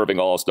a deserving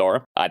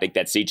all-star. I think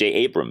that C.J.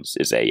 Abrams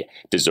is a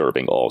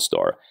deserving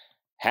all-star.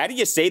 How do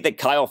you say that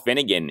Kyle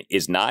Finnegan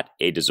is not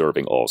a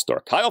deserving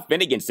all-star? Kyle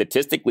Finnegan,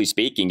 statistically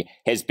speaking,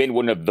 has been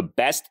one of the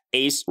best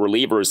ace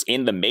relievers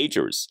in the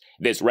majors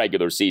this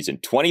regular season.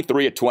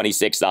 23 of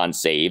 26 on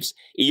saves,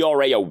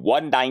 ERA of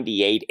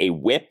 1.98, a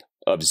whip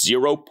of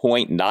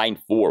 0.94.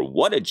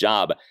 What a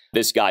job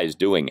this guy is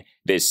doing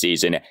this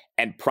season.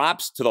 And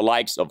props to the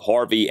likes of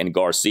Harvey and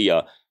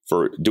Garcia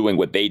for doing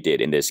what they did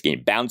in this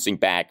game, bouncing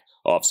back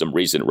off some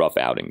recent rough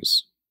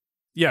outings.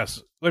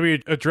 Yes, let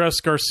me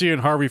address Garcia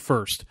and Harvey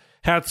first.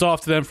 Hats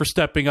off to them for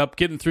stepping up,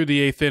 getting through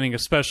the eighth inning,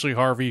 especially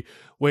Harvey.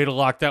 Way to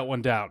lock that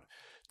one down.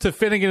 To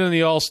Finnegan and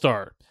the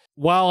All-Star,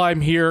 while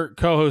I'm here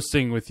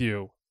co-hosting with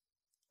you,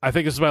 I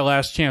think this is my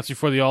last chance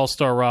before the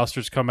All-Star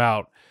rosters come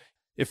out.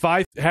 If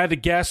I had to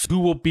guess who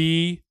will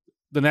be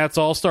the Nats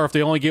All-Star, if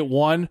they only get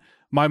one,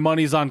 my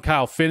money's on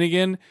Kyle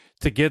Finnegan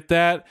to get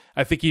that.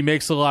 I think he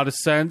makes a lot of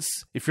sense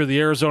if you're the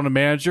Arizona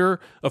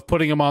manager of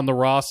putting him on the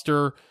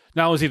roster.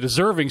 Not only is he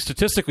deserving,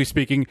 statistically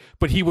speaking,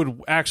 but he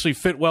would actually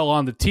fit well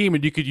on the team,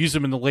 and you could use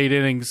him in the late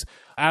innings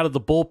out of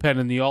the bullpen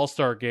in the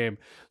All-Star game.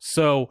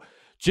 So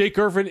Jake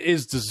Irvin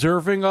is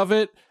deserving of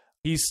it.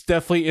 He's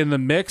definitely in the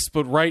mix,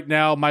 but right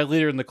now my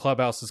leader in the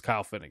clubhouse is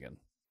Kyle Finnegan.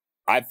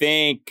 I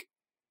think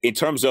in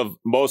terms of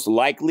most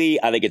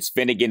likely, I think it's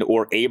Finnegan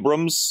or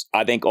Abrams.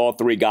 I think all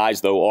three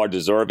guys, though, are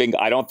deserving.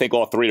 I don't think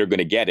all three are going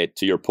to get it,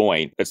 to your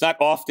point. It's not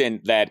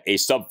often that a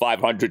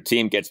sub-500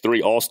 team gets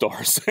three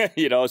all-stars,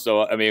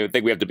 so, I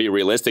think we have to be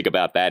realistic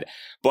about that.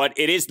 But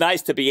it is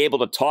nice to be able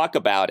to talk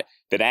about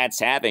the Nats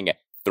having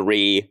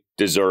three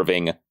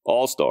deserving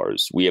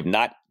all-stars. We have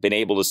not been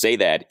able to say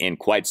that in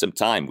quite some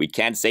time. We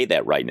can't say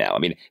that right now.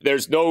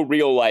 There's no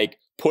real,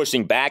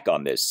 pushing back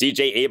on this.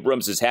 C.J.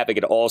 Abrams is having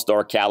an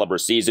all-star caliber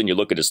season. You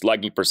look at his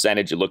slugging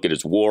percentage, you look at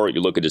his WAR, you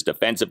look at his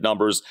defensive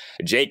numbers.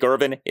 Jake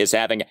Irvin is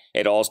having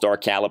an all-star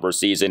caliber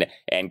season.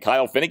 And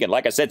Kyle Finnegan,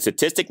 like I said,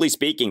 statistically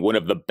speaking, one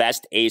of the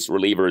best ace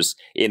relievers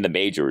in the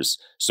majors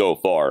so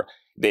far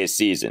this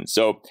season.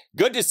 So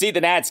good to see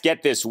the Nats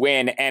get this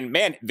win. And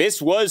man,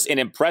 this was an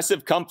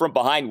impressive come from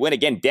behind win.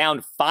 Again,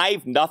 down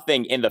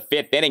 5-0 in the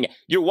fifth inning.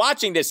 You're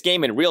watching this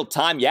game in real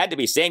time. You had to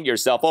be saying to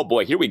yourself, oh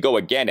boy, here we go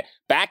again.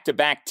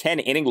 Back-to-back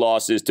 10-inning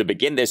losses to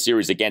begin this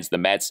series against the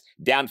Mets.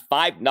 Down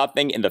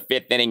 5-0 in the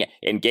fifth inning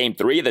in game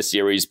 3 of the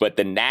series, but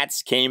the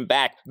Nats came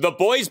back. The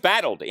boys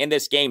battled in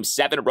this game,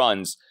 7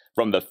 runs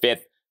from the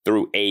 5th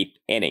through 8th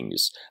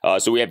innings.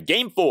 So we have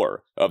game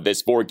 4 of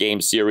this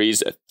 4-game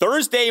series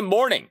Thursday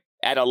morning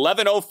at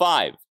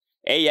 11:05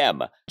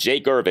 a.m.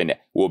 Jake Irvin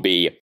will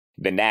be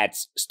the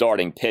Nats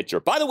starting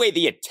pitcher. By the way,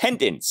 the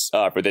attendance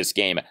for this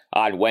game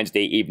on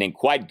Wednesday evening,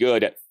 quite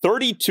good,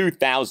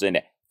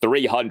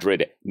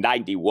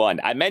 32,391.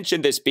 I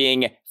mentioned this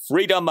being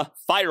Freedom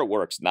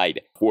Fireworks Night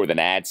for the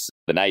Nats,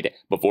 the night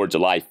before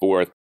July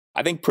 4th.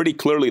 I think pretty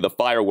clearly the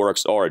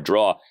fireworks are a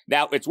draw.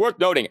 Now, it's worth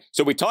noting,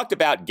 so we talked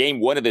about game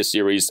 1 of this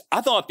series.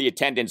 I thought the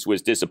attendance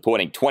was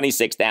disappointing,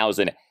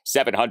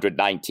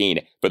 26,719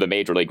 for the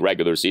Major League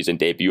regular season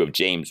debut of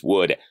James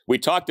Wood. We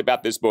talked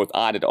about this both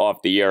on and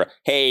off the air.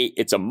 Hey,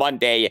 it's a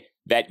Monday.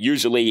 That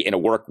usually in a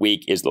work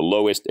week is the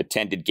lowest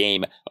attended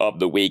game of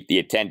the week. The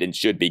attendance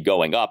should be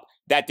going up.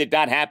 That did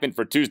not happen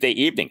for Tuesday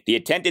evening. The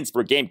attendance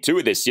for game 2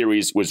 of this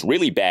series was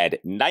really bad,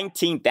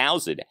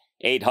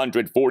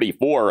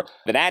 19,844.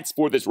 The Nats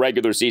for this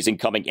regular season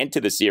coming into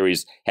the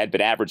series had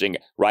been averaging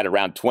right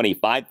around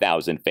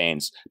 25,000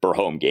 fans per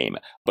home game.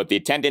 But the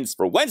attendance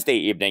for Wednesday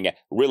evening,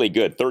 really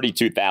good,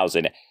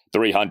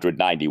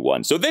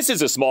 32,391. So this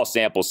is a small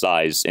sample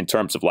size in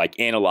terms of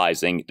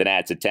analyzing the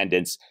Nats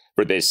attendance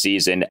for this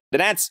season. The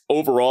Nats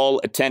overall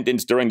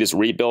attendance during this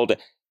rebuild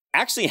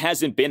actually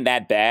hasn't been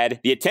that bad.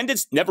 The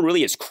attendance never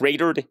really has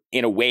cratered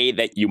in a way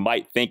that you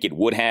might think it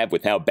would have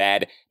with how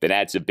bad the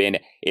Nats have been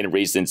in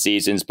recent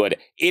seasons. But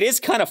it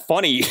is kind of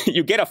funny.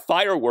 You get a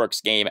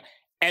fireworks game,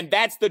 and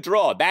that's the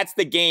draw. That's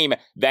the game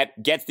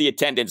that gets the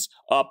attendance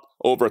up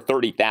over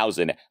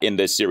 30,000 in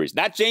this series.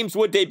 Not James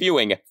Wood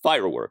debuting,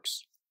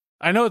 fireworks.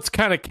 I know it's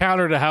kind of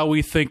counter to how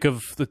we think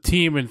of the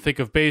team and think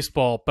of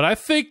baseball, but I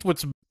think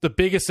what's the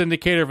biggest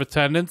indicator of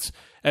attendance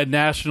at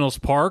Nationals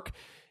Park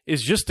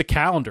is just the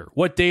calendar,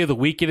 what day of the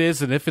week it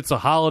is, and if it's a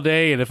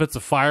holiday and if it's a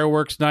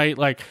fireworks night.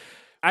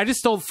 I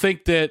just don't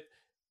think that,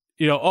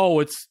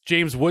 it's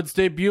James Woods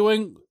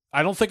debuting.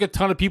 I don't think a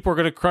ton of people are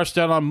going to crush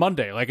down on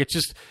Monday.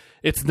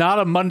 It's not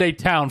a Monday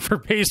town for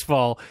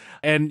baseball.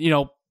 And,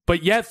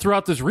 but yet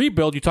throughout this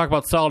rebuild, you talk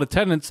about solid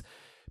attendance.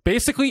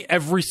 Basically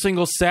every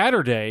single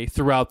Saturday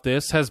throughout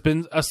this has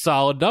been a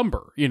solid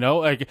number,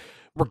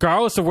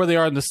 regardless of where they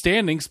are in the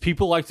standings,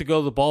 people like to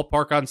go to the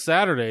ballpark on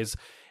Saturdays.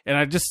 And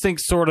I just think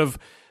sort of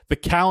the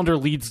calendar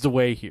leads the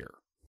way here.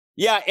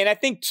 Yeah, and I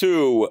think,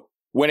 too,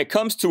 when it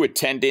comes to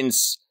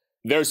attendance,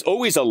 There's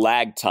always a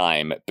lag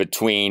time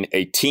between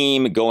a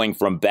team going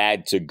from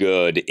bad to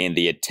good and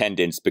the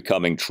attendance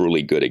becoming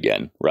truly good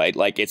again, right?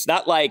 Like, it's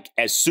not like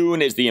as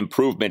soon as the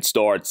improvement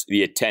starts,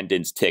 the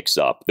attendance ticks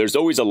up. There's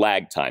always a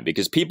lag time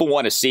because people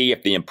want to see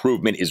if the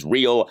improvement is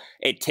real.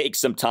 It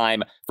takes some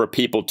time for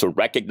people to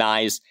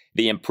recognize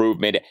the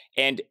improvement.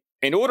 And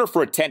in order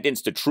for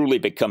attendance to truly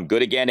become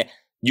good again,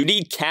 you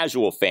need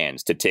casual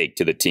fans to take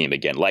to the team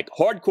again. Like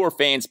hardcore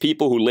fans,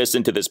 people who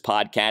listen to this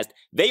podcast,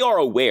 they are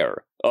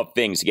aware of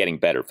things getting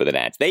better for the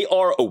Nats. They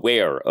are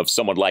aware of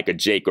someone like a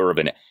Jake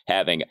Irvin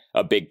having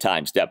a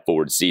big-time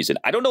step-forward season.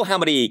 I don't know how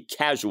many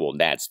casual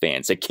Nats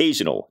fans,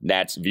 occasional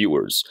Nats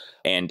viewers,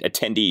 and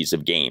attendees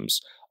of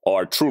games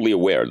are truly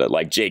aware that,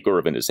 like, Jake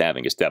Irvin is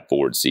having a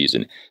step-forward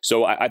season.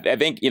 So I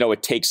think,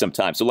 it takes some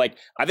time. So, like,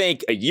 I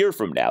think a year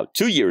from now,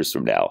 2 years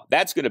from now,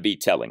 that's going to be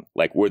telling,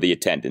 like, where the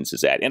attendance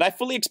is at. And I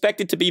fully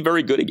expect it to be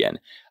very good again.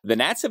 The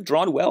Nats have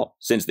drawn well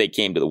since they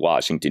came to the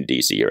Washington,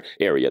 D.C.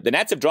 area. The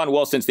Nats have drawn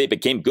well since they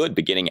became good,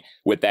 beginning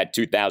with that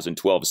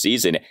 2012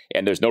 season.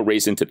 And there's no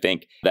reason to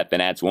think that the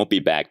Nats won't be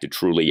back to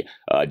truly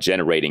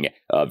generating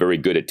very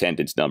good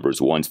attendance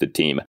numbers once the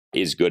team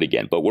is good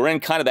again. But we're in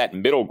kind of that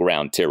middle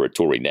ground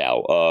territory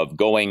now of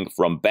going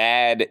from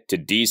bad to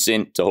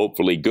decent to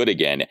hopefully good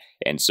again.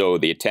 And so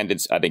the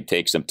attendance, I think,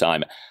 takes some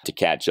time to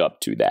catch up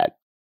to that.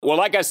 Well,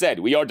 like I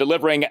said, we are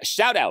delivering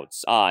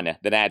shout-outs on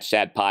the Nats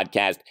Chat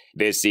podcast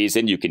this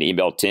season. You can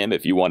email Tim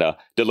if you want to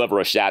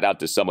deliver a shout-out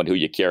to someone who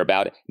you care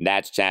about,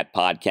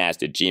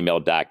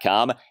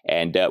 natschatpodcast@gmail.com.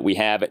 And we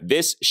have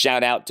this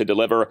shout-out to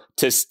deliver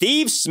to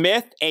Steve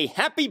Smith. A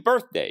happy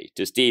birthday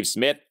to Steve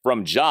Smith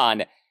from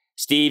John,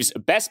 Steve's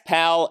best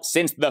pal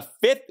since the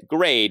 5th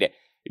grade.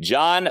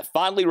 John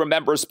fondly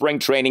remembers spring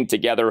training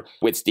together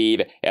with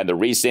Steve and the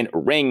recent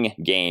ring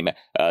game.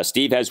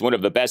 Steve has one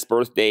of the best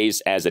birthdays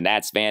as a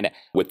Nats fan,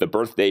 with the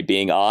birthday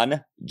being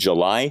on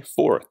July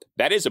 4th.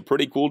 That is a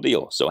pretty cool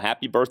deal. So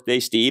happy birthday,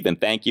 Steve, and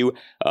thank you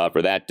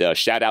for that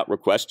shout-out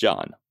request,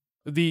 John.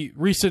 The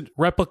recent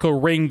replica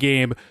ring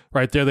game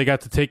right there, they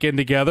got to take in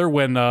together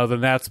when the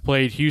Nats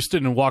played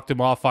Houston and walked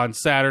them off on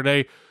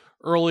Saturday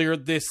earlier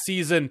this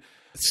season.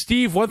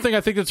 Steve, one thing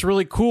I think that's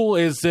really cool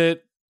is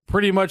that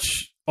pretty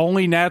much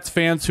only Nats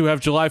fans who have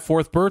July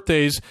 4th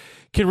birthdays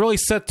can really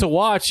set to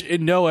watch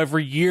and know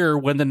every year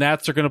when the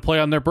Nats are going to play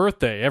on their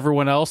birthday.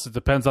 Everyone else, it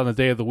depends on the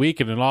day of the week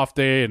and an off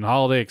day and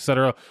holiday,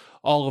 etc.,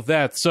 all of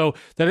that. So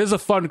that is a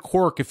fun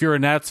quirk if you're a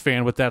Nats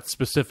fan with that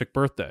specific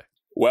birthday.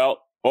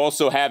 Well,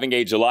 also having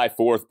a July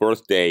 4th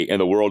birthday in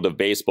the world of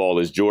baseball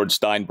is George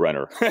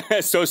Steinbrenner.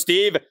 So,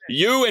 Steve,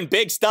 you and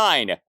Big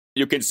Stein,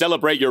 you can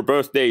celebrate your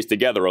birthdays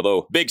together,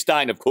 although Big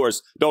Stein, of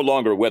course, no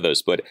longer with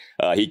us, but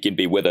he can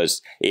be with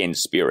us in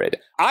spirit.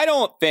 I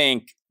don't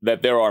think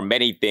that there are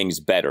many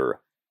things better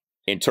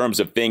in terms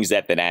of things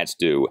that the Nats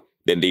do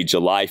than the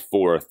July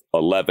 4th,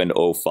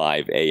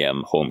 11:05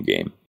 a.m. home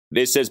game.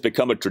 This has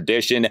become a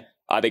tradition.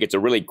 I think it's a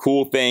really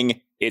cool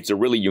thing. It's a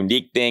really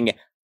unique thing.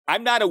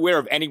 I'm not aware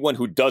of anyone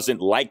who doesn't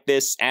like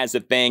this as a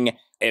thing.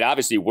 It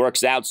obviously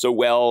works out so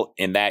well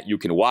in that you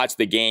can watch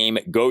the game,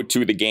 go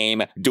to the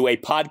game, do a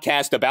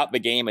podcast about the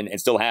game, and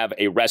still have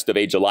a rest of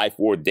a July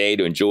 4th day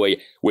to enjoy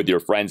with your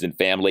friends and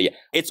family.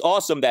 It's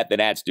awesome that the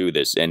Nats do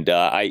this, and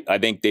I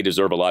think they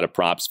deserve a lot of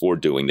props for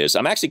doing this.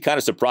 I'm actually kind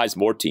of surprised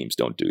more teams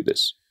don't do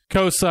this.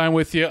 Co-sign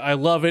with you. I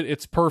love it.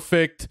 It's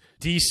perfect.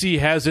 DC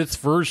has its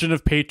version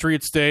of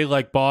Patriots Day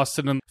like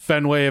Boston and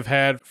Fenway have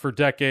had for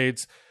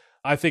decades.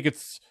 I think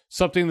it's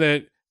something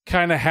that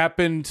kind of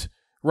happened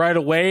right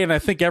away, and I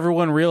think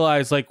everyone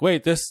realized, like,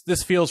 wait, this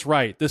feels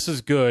right. This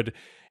is good.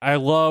 I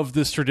love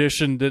this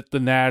tradition that the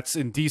Nats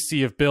and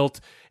DC have built.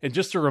 And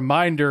just a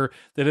reminder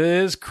that it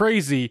is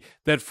crazy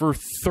that for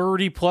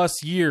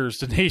 30-plus years,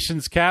 the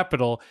nation's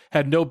capital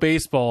had no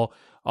baseball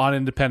on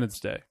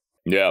Independence Day.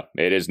 Yeah,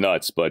 it is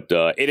nuts, but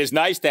it is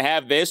nice to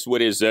have this,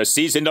 what is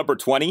season number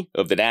 20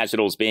 of the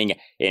Nationals being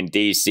in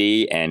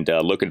D.C., and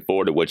looking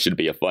forward to what should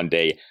be a fun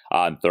day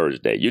on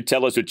Thursday. You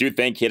tell us what you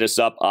think. Hit us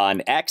up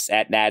on X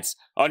at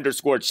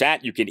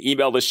Nats_chat. You can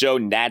email the show,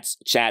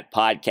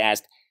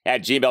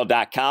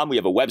 natschatpodcast@gmail.com. We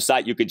have a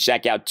website you can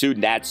check out too,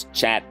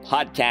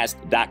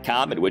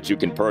 natschatpodcast.com, in which you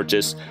can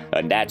purchase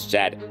a Nats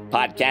Chat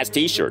Podcast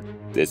t-shirt.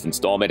 This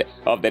installment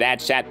of the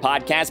Nats Chat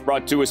Podcast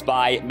brought to us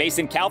by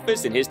Mason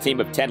Kalfas and his team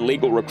of 10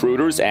 legal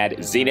recruiters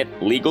at Zenith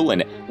Legal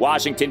in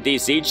Washington,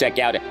 D.C. Check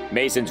out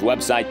Mason's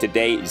website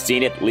today,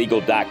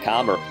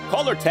 zenithlegal.com, or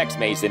call or text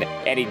Mason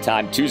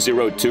anytime,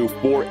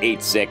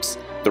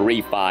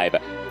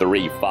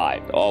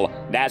 202-486-3535. All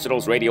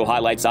Nationals radio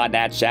highlights on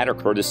Nats Chat are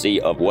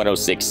courtesy of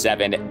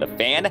 106.7 The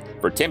Fan.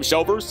 For Tim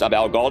Shovers, I'm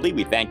Al Galdi.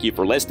 We thank you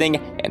for listening,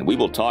 and we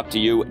will talk to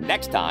you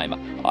next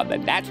time on the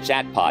Nats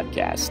Chat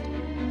Podcast.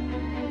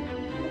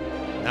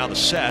 Now the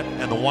set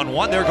and the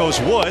 1-1. There goes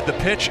Wood. The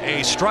pitch,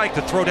 a strike.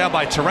 The throw down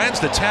by Terrence.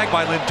 The tag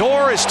by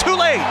Lindor is too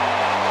late.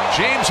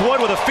 James Wood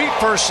with a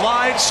feet-first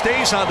slide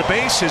stays on the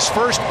base. His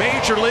first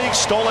major league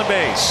stolen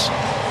base.